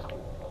be faster.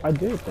 I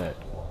did that.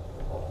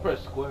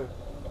 Press square.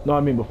 No, I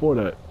mean before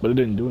that, but it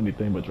didn't do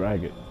anything but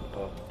drag it.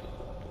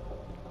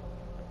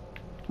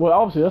 Well,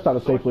 obviously that's not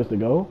a safe place to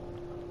go.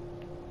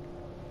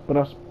 But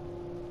I was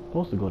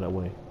supposed to go that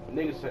way.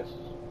 Nigga senses.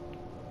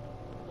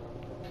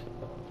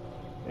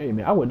 Hey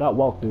man, I would not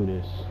walk through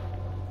this.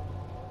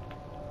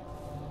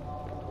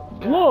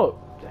 Look!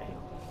 Damn.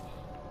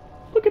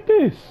 Look at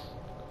this!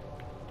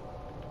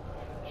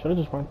 Should I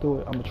just run through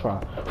it? I'm gonna try.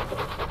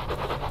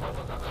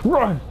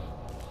 Run!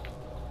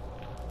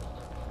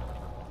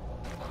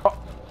 Oh.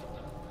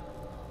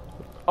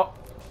 Oh.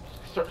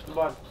 Search the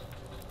body.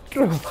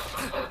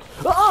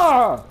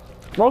 Ah!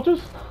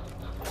 Roaches?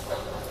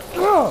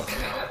 Ah!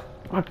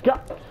 My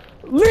god!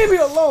 Leave me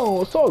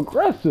alone! It's so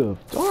aggressive!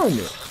 Darn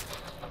it!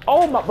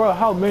 Oh my bro,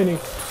 how many?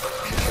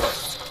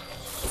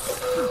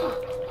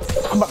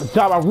 I'm about to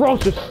die by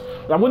roaches!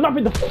 I will not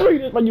be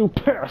defeated by you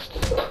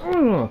pests!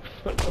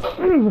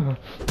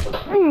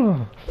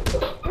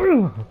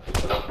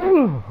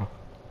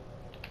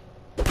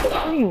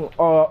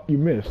 You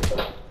missed.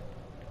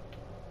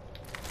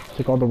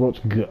 Take all the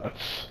roach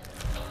guts.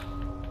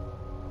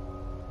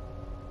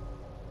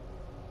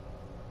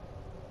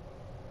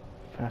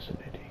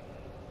 Fascinating.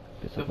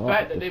 The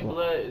fact that their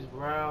blood is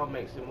brown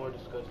makes it more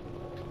disgusting.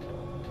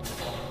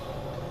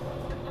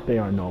 They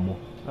are normal.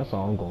 That's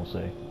all I'm gonna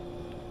say.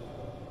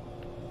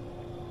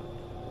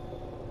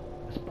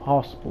 It's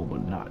possible,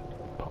 but not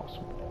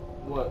possible.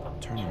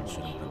 What? Terminal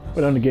should open.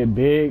 For them to get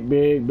big,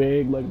 big,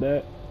 big like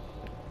that,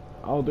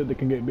 I don't think they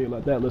can get big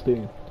like that unless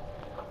they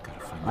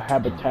a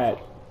habitat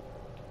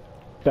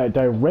that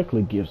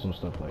directly gives them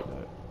stuff like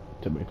that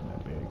to make them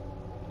that big.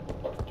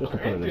 Just to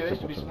put it in They should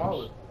simple be terms.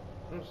 smaller.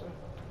 I'm saying.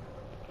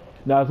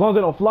 Now, as long as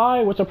they don't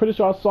fly, which I'm pretty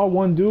sure I saw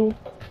one do.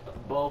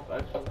 Both,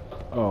 actually.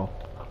 Oh.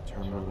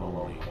 Terminal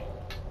only.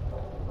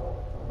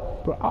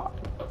 Bro,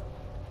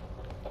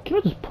 can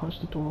I just punch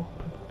the door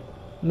open?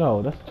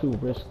 No, that's too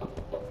risky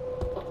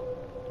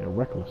and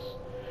reckless.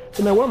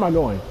 So now where am I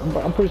going?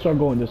 I'm pretty sure I'm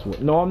going this way.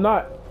 No, I'm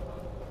not.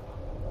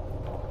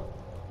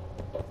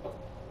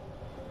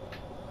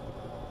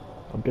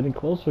 I'm getting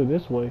closer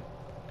this way.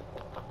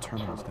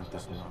 Terminal's got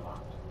this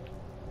locked.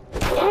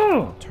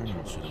 Mm.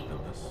 Terminal should open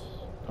this.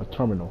 A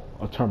terminal.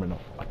 A terminal.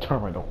 A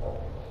terminal.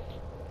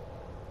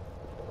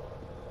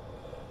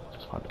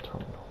 Just find a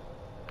terminal.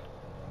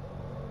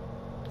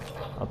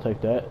 I'll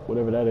take that,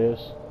 whatever that is.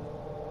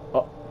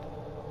 Oh.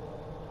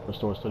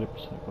 Restores 30%.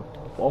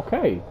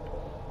 Okay.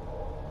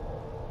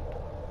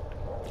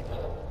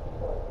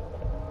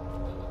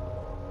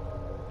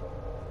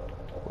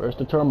 Where's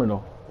the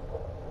terminal?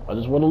 I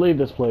just want to leave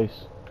this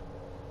place.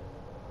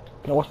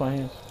 Can I wash my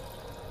hands?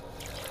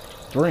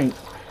 Drink.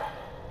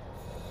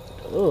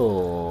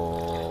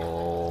 Oh.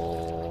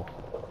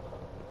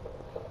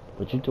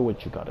 But you do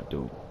what you gotta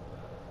do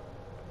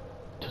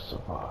to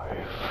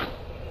survive.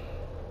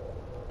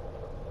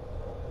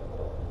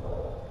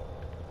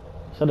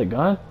 Is that a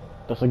gun?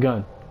 That's a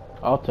gun.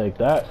 I'll take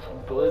that.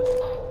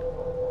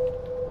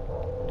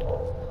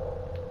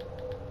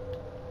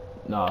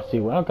 Nah, see,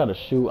 when I gotta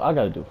shoot, I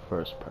gotta do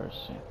first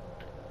person.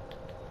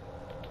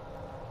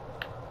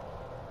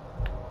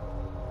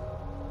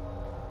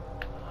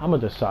 I'ma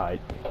decide.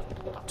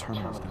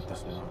 Terminal's got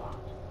this locked.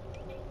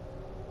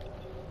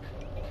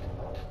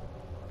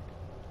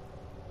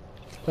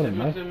 I didn't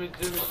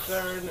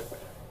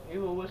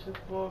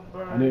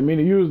mean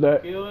to use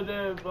that. Killed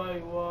everybody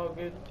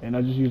walking. And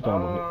I just used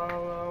all of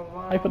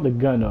it. I put the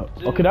gun up.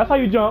 Okay, that's how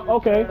you jump.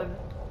 Okay.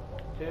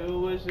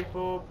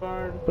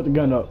 Put the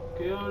gun up.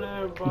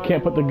 You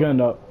can't put the gun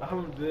up.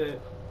 I'm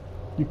dead.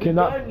 You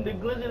cannot. Gun the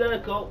glizzy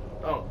that coat.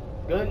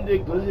 Gun the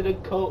glizzy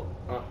that coat.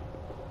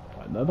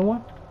 Another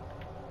one?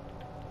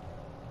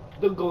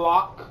 The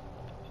Glock.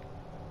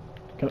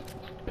 Can I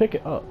pick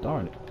it up?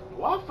 Darn it.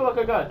 Well, I feel like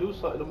I gotta do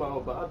something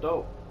tomorrow, but I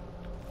don't.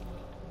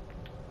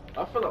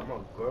 I feel like my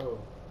girl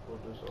will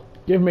do something.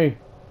 Give me.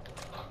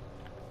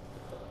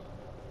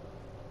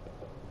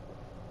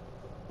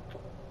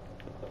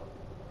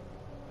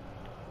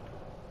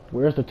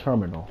 Where's the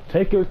terminal?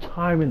 Take your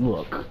time and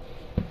look.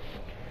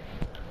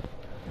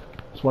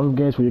 It's one of the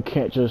games where you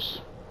can't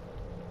just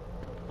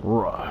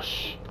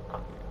rush.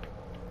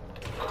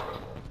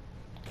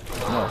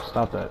 No,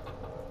 stop that.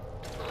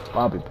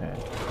 Bobby pin.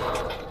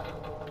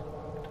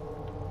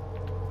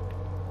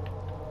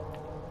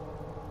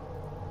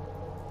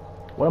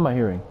 What am I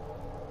hearing?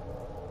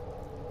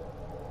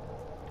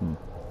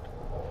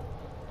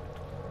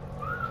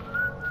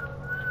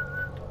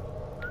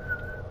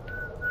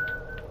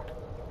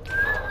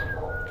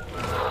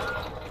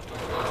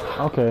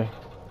 Okay.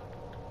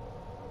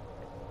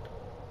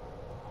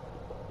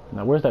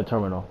 Now where's that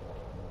terminal?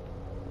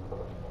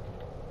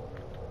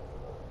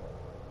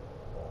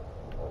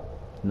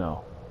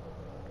 No.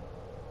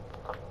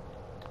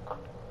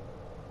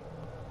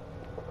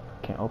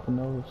 Can't open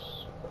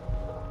those.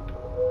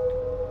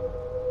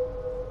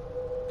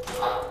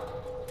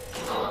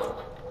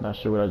 Not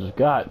sure what I just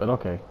got, but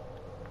okay.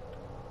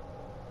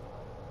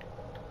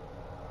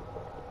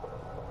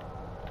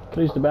 Can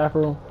I use the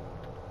bathroom?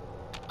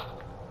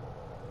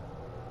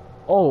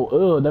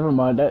 Oh, never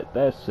mind.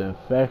 That's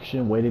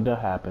infection waiting to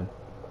happen.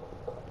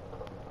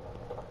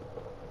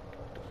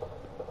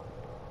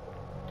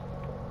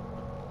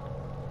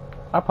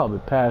 I probably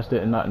passed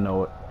it and not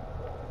know it.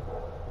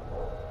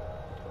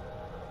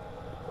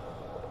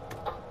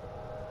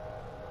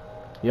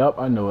 Yup,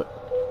 I know it.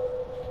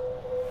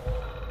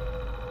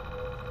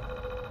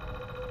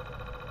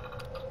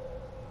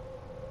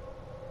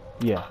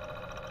 Yeah.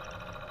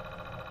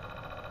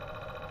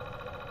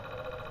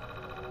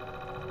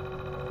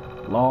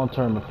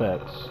 Long-term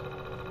effects.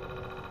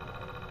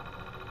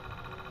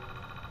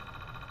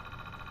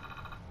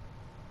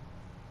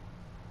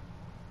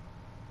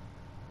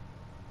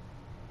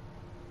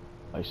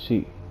 I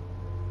see.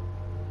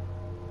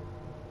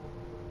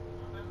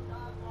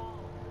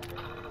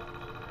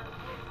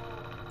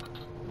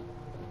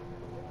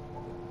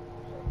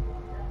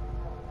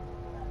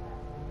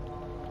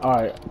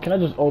 Alright, can I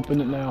just open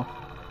it now?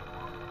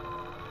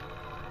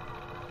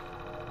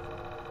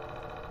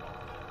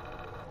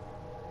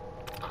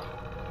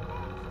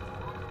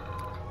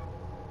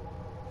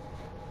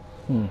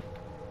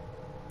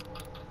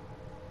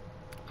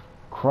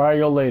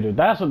 Cryolator.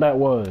 That's what that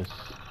was.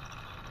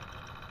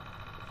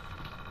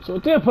 So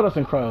it did put us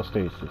in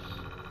cryostasis.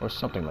 Or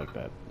something like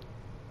that.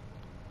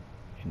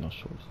 In those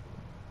shorts.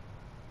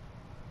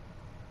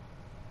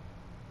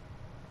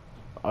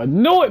 I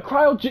knew it!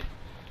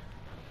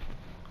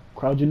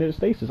 Cryogenic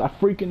stasis. I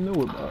freaking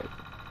knew it, bro.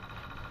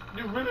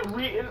 You really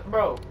reading it,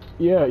 bro?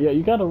 Yeah,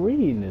 you gotta read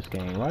in this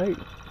game, right?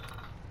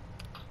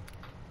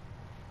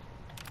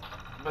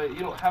 But you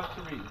don't have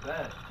to read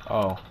that.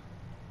 Oh.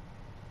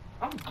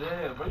 I'm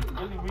dead, bro. You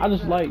really read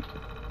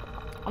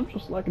I'm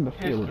just liking the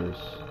filters.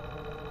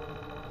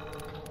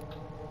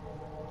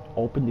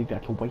 Open the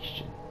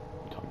evacuation.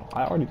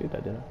 I already did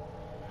that, didn't I?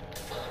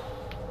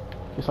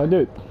 Yes, I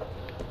did.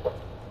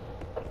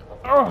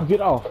 Oh, get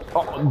off.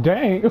 Oh,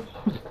 dang.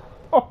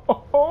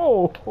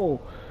 Oh.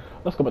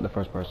 Let's go back to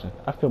first person.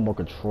 I feel more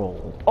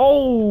control.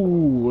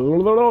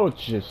 Oh,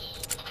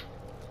 just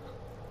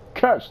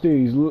catch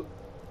these. I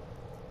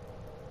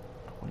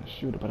want to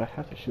shoot it, but I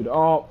have to shoot it.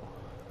 Oh,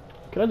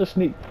 can I just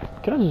sneak?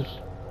 Can I just?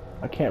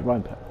 I can't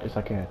run past. Yes,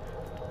 I can.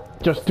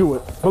 Just do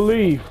it.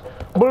 Believe.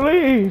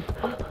 Believe.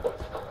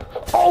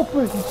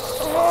 Open.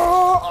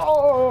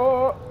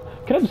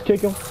 Can I just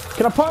kick him?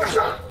 Can I punch?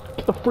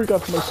 Get the freak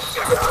out of me.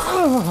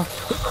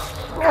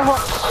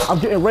 I'm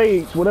getting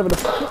rage. Whatever the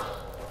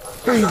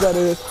freeze that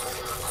is.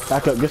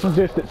 Back up. Get some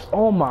distance.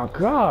 Oh my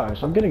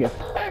gosh. I'm getting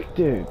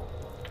affected.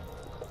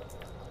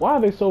 Why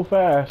are they so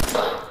fast?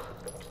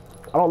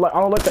 I don't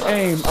like the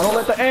aim. I don't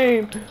like the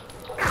aim.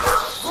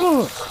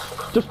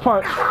 Just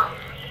punch.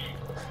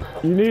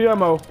 You need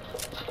ammo.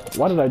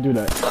 Why did I do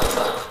that?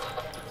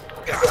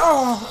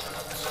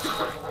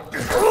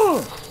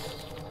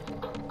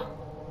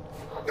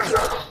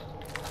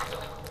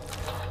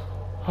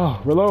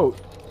 Oh, reload.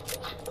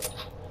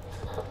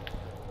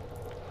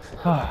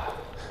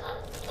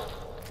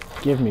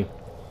 Give me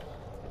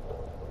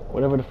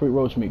whatever the free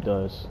roach meat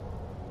does.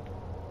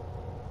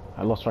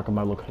 I lost track of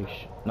my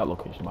location. Not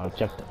location, my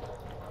objective.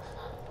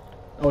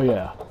 Oh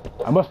yeah.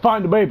 I must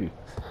find the baby.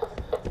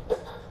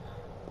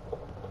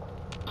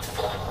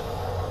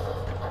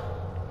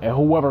 And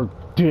whoever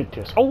did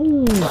this.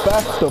 Oh,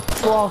 back the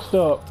frost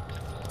up.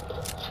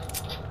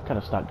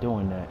 Gotta stop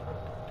doing that.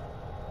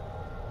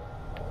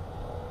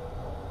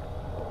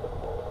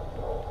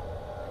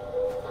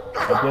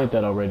 I did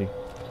that already.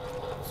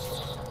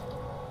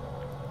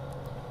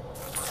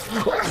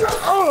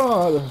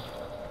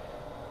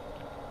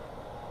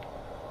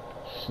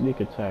 Sneak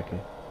attacking.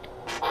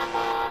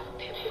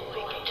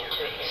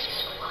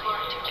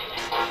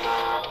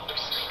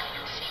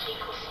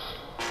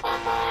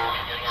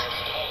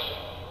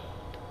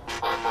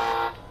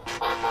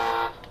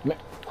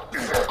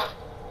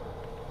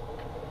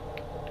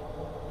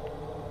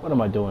 What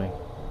am I doing?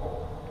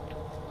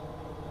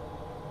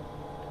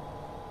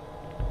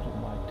 What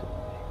am I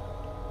doing?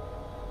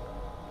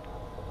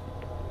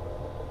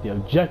 The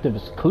objective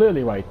is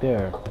clearly right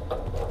there.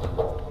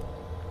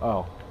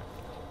 Oh.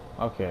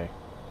 Okay.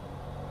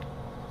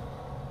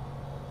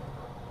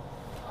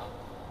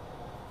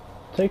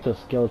 Take the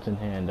skeleton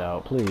hand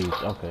out, please.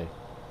 Okay.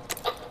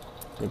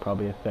 They're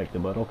probably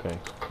affected, but okay.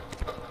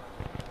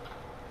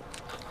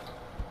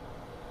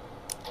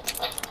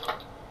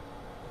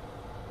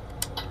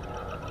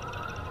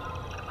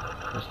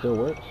 It still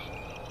works.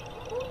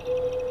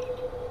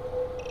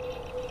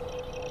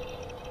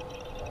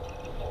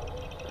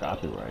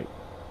 Copyright.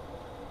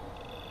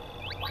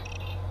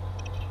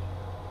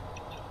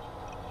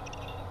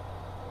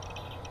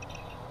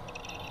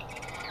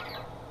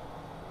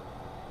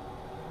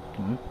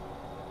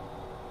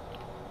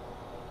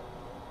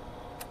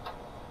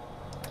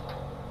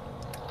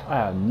 I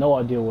have no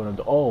idea what I'm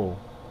doing. Oh.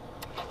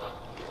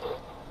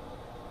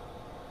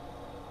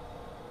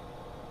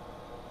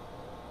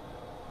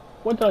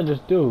 What did I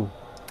just do?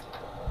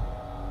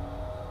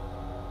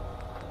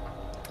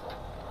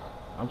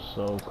 I'm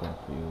so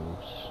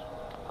confused.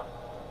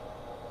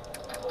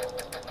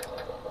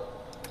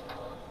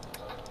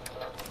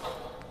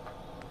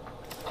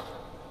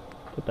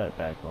 Put that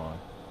back on.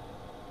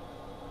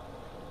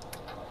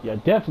 Yeah,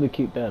 definitely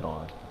keep that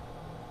on.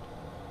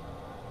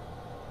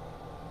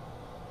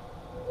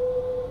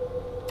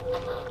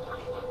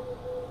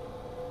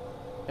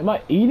 Am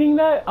I eating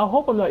that? I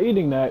hope I'm not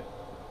eating that.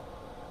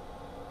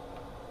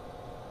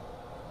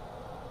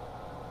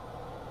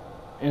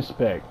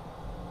 Inspect.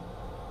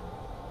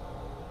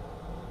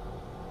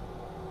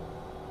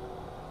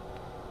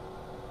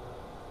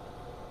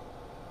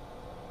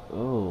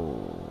 Oh.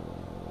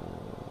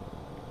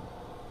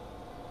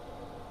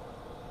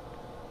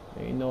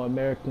 Ain't no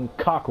American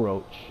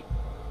cockroach.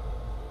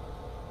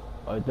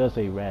 Oh, it does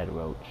say red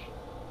roach.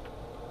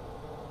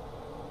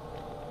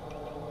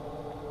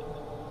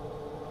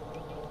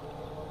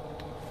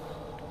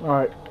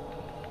 Alright.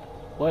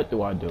 What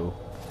do I do?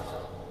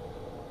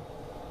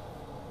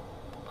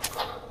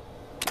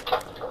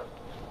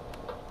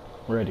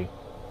 Ready.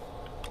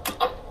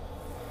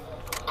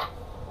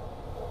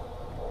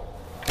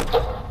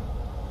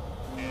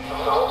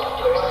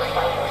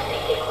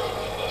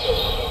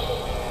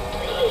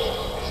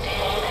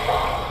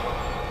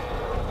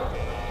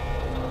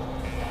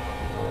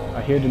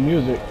 I hear the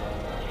music. I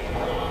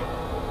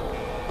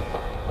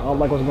don't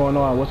like what's going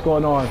on. What's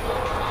going on?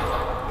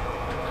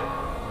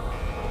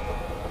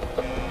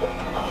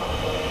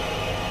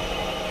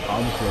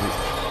 Obviously,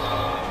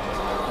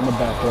 I'm gonna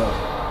back up.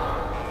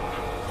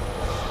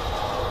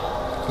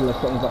 Feel like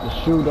something's about to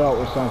shoot out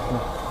or something.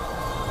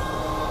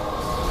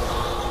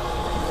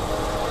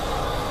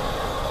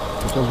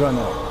 Get your gun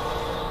out.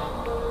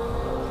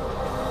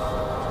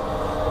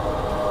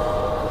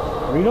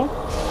 Freedom?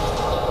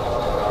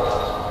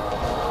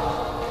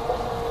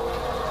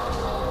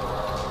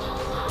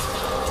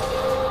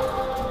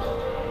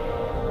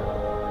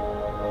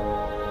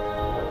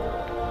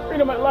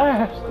 Freedom at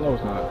last! No,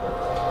 it's not.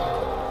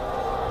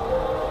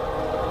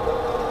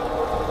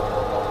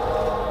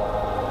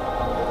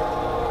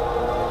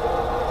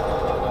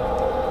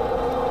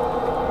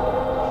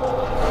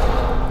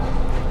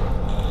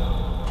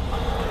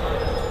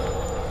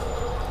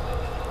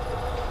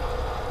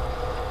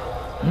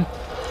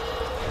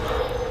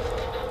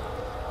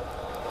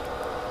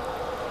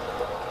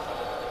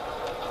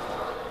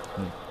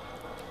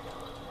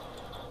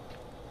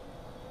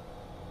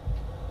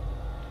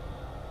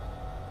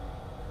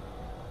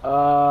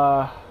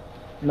 Nah.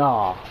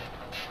 Nah.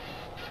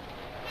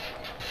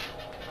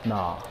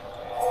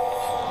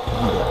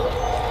 I'm good.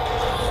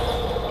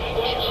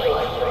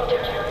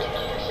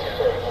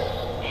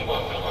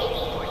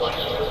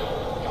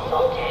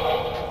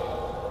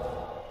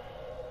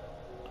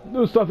 I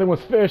knew something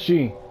was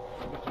fishy.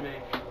 What you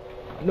mean?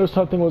 I knew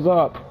something was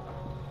up.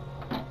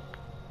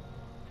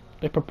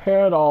 They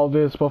prepared all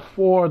this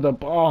before the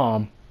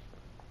bomb.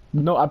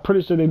 No, I'm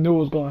pretty sure they knew it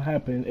was gonna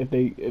happen.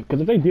 Because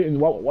if they didn't,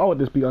 why would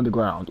this be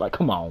underground? Like,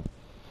 come on.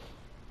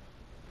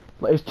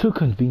 Like, it's too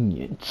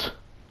convenient.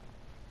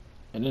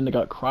 And then they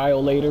got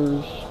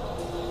cryolators.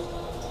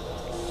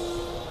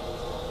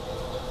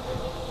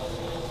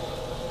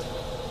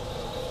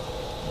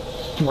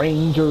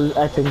 Strangers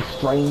acting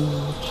strange.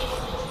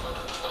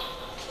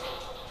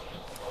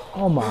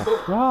 Oh my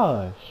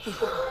gosh.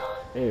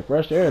 Hey,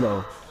 fresh air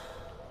though.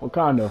 What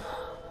kind of?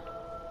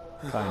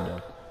 Kind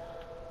of.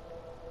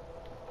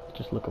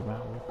 Just look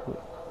around real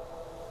quick.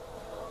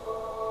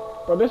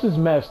 Bro, this is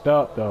messed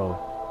up though.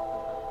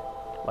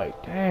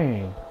 Like,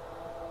 dang.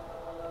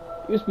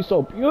 It used to be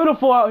so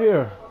beautiful out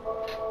here.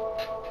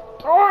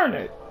 Darn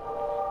it!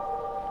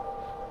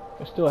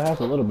 It still has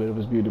a little bit of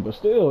its beauty, but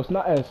still, it's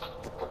not as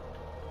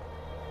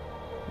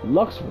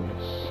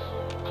luxurious.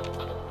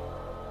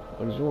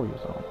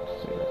 Luxurious, I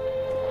almost say that.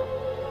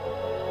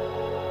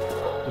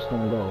 Just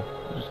gonna go.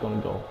 I'm just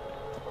gonna go.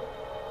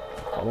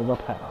 Follow the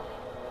path.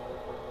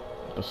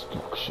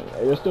 Destruction.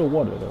 Hey, there's still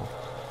water though.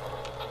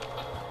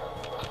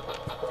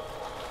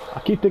 I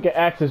keep thinking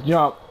axis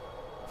jump.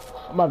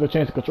 I'm about to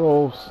change the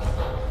controls.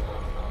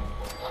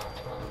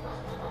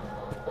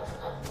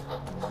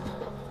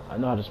 I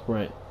know how to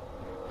sprint.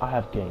 I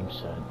have game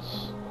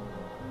sense.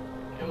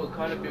 It would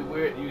kind of be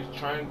weird to use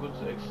triangle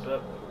to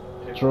accept.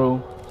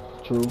 True.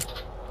 True.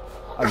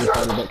 I just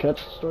started that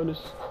catch. Destroy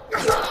this.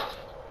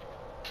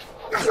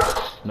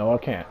 No, I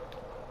can't.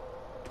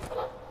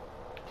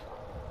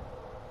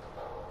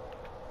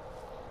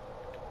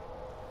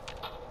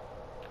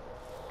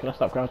 Can I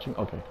stop crouching?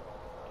 Okay.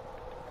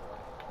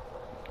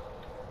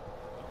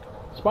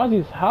 Surprised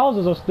these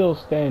houses are still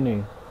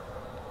standing.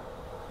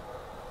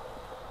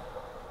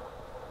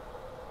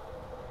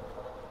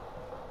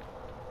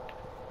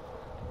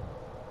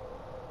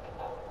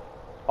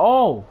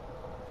 Oh!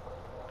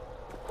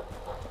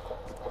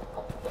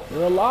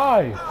 You're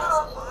alive!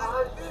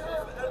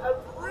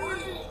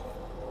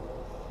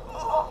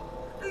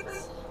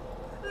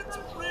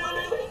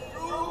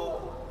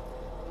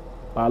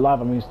 By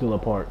alive, I mean still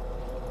apart.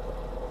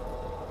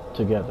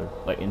 Together.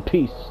 Like in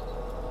peace.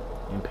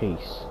 In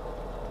peace.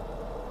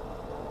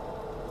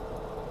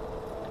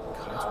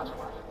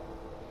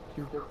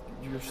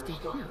 You're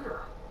still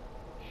here.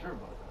 Sure,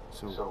 but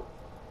So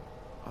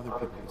other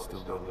people can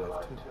still be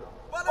alive too.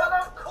 But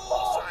of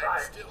course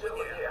I'm still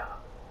here.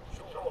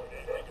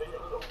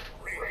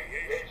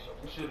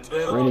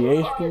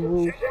 Radiation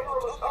roof?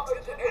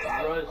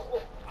 Rust.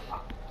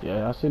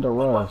 Yeah, I see the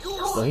rust.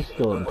 But he's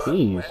still in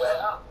peace.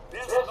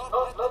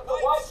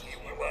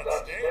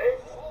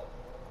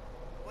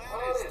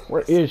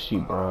 Where is she,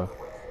 bro?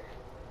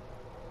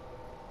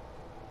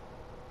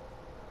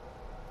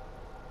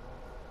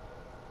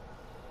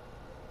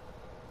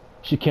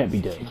 She can't be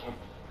dead.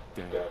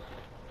 Dead.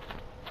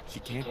 She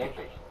can't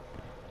be.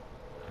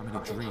 I'm in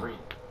a dream.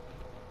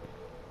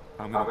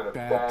 I'm in a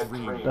bad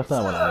dream. That's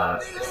not what I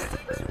meant.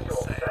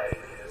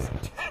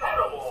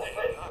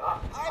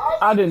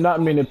 I did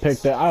not mean to pick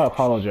that. I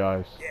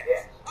apologize.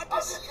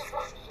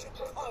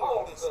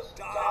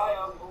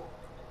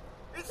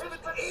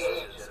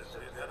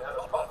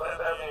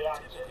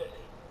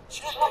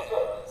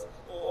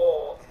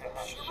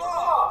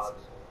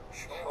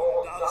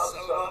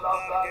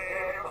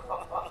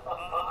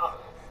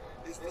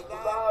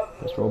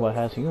 This robot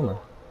has humor.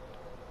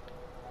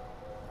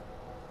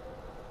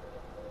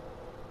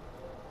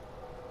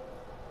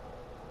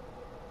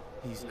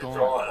 He's gone.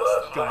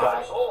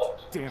 God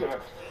damn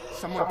it.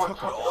 Someone took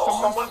her.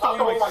 Someone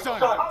stole my son.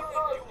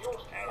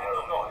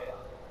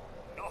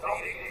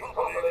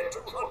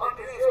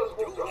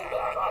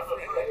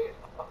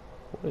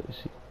 What is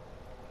he?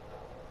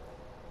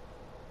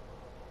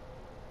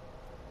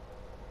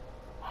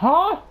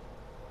 Huh?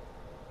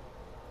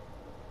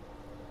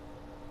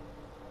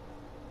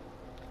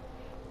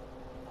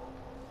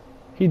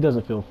 He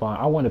doesn't feel fine.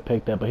 I want to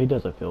pick that, but he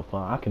doesn't feel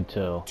fine. I can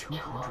tell.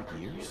 200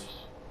 years?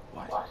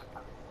 What?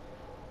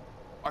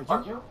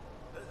 Are you?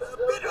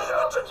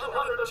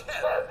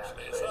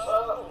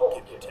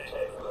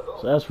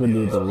 So that's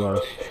really the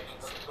rush.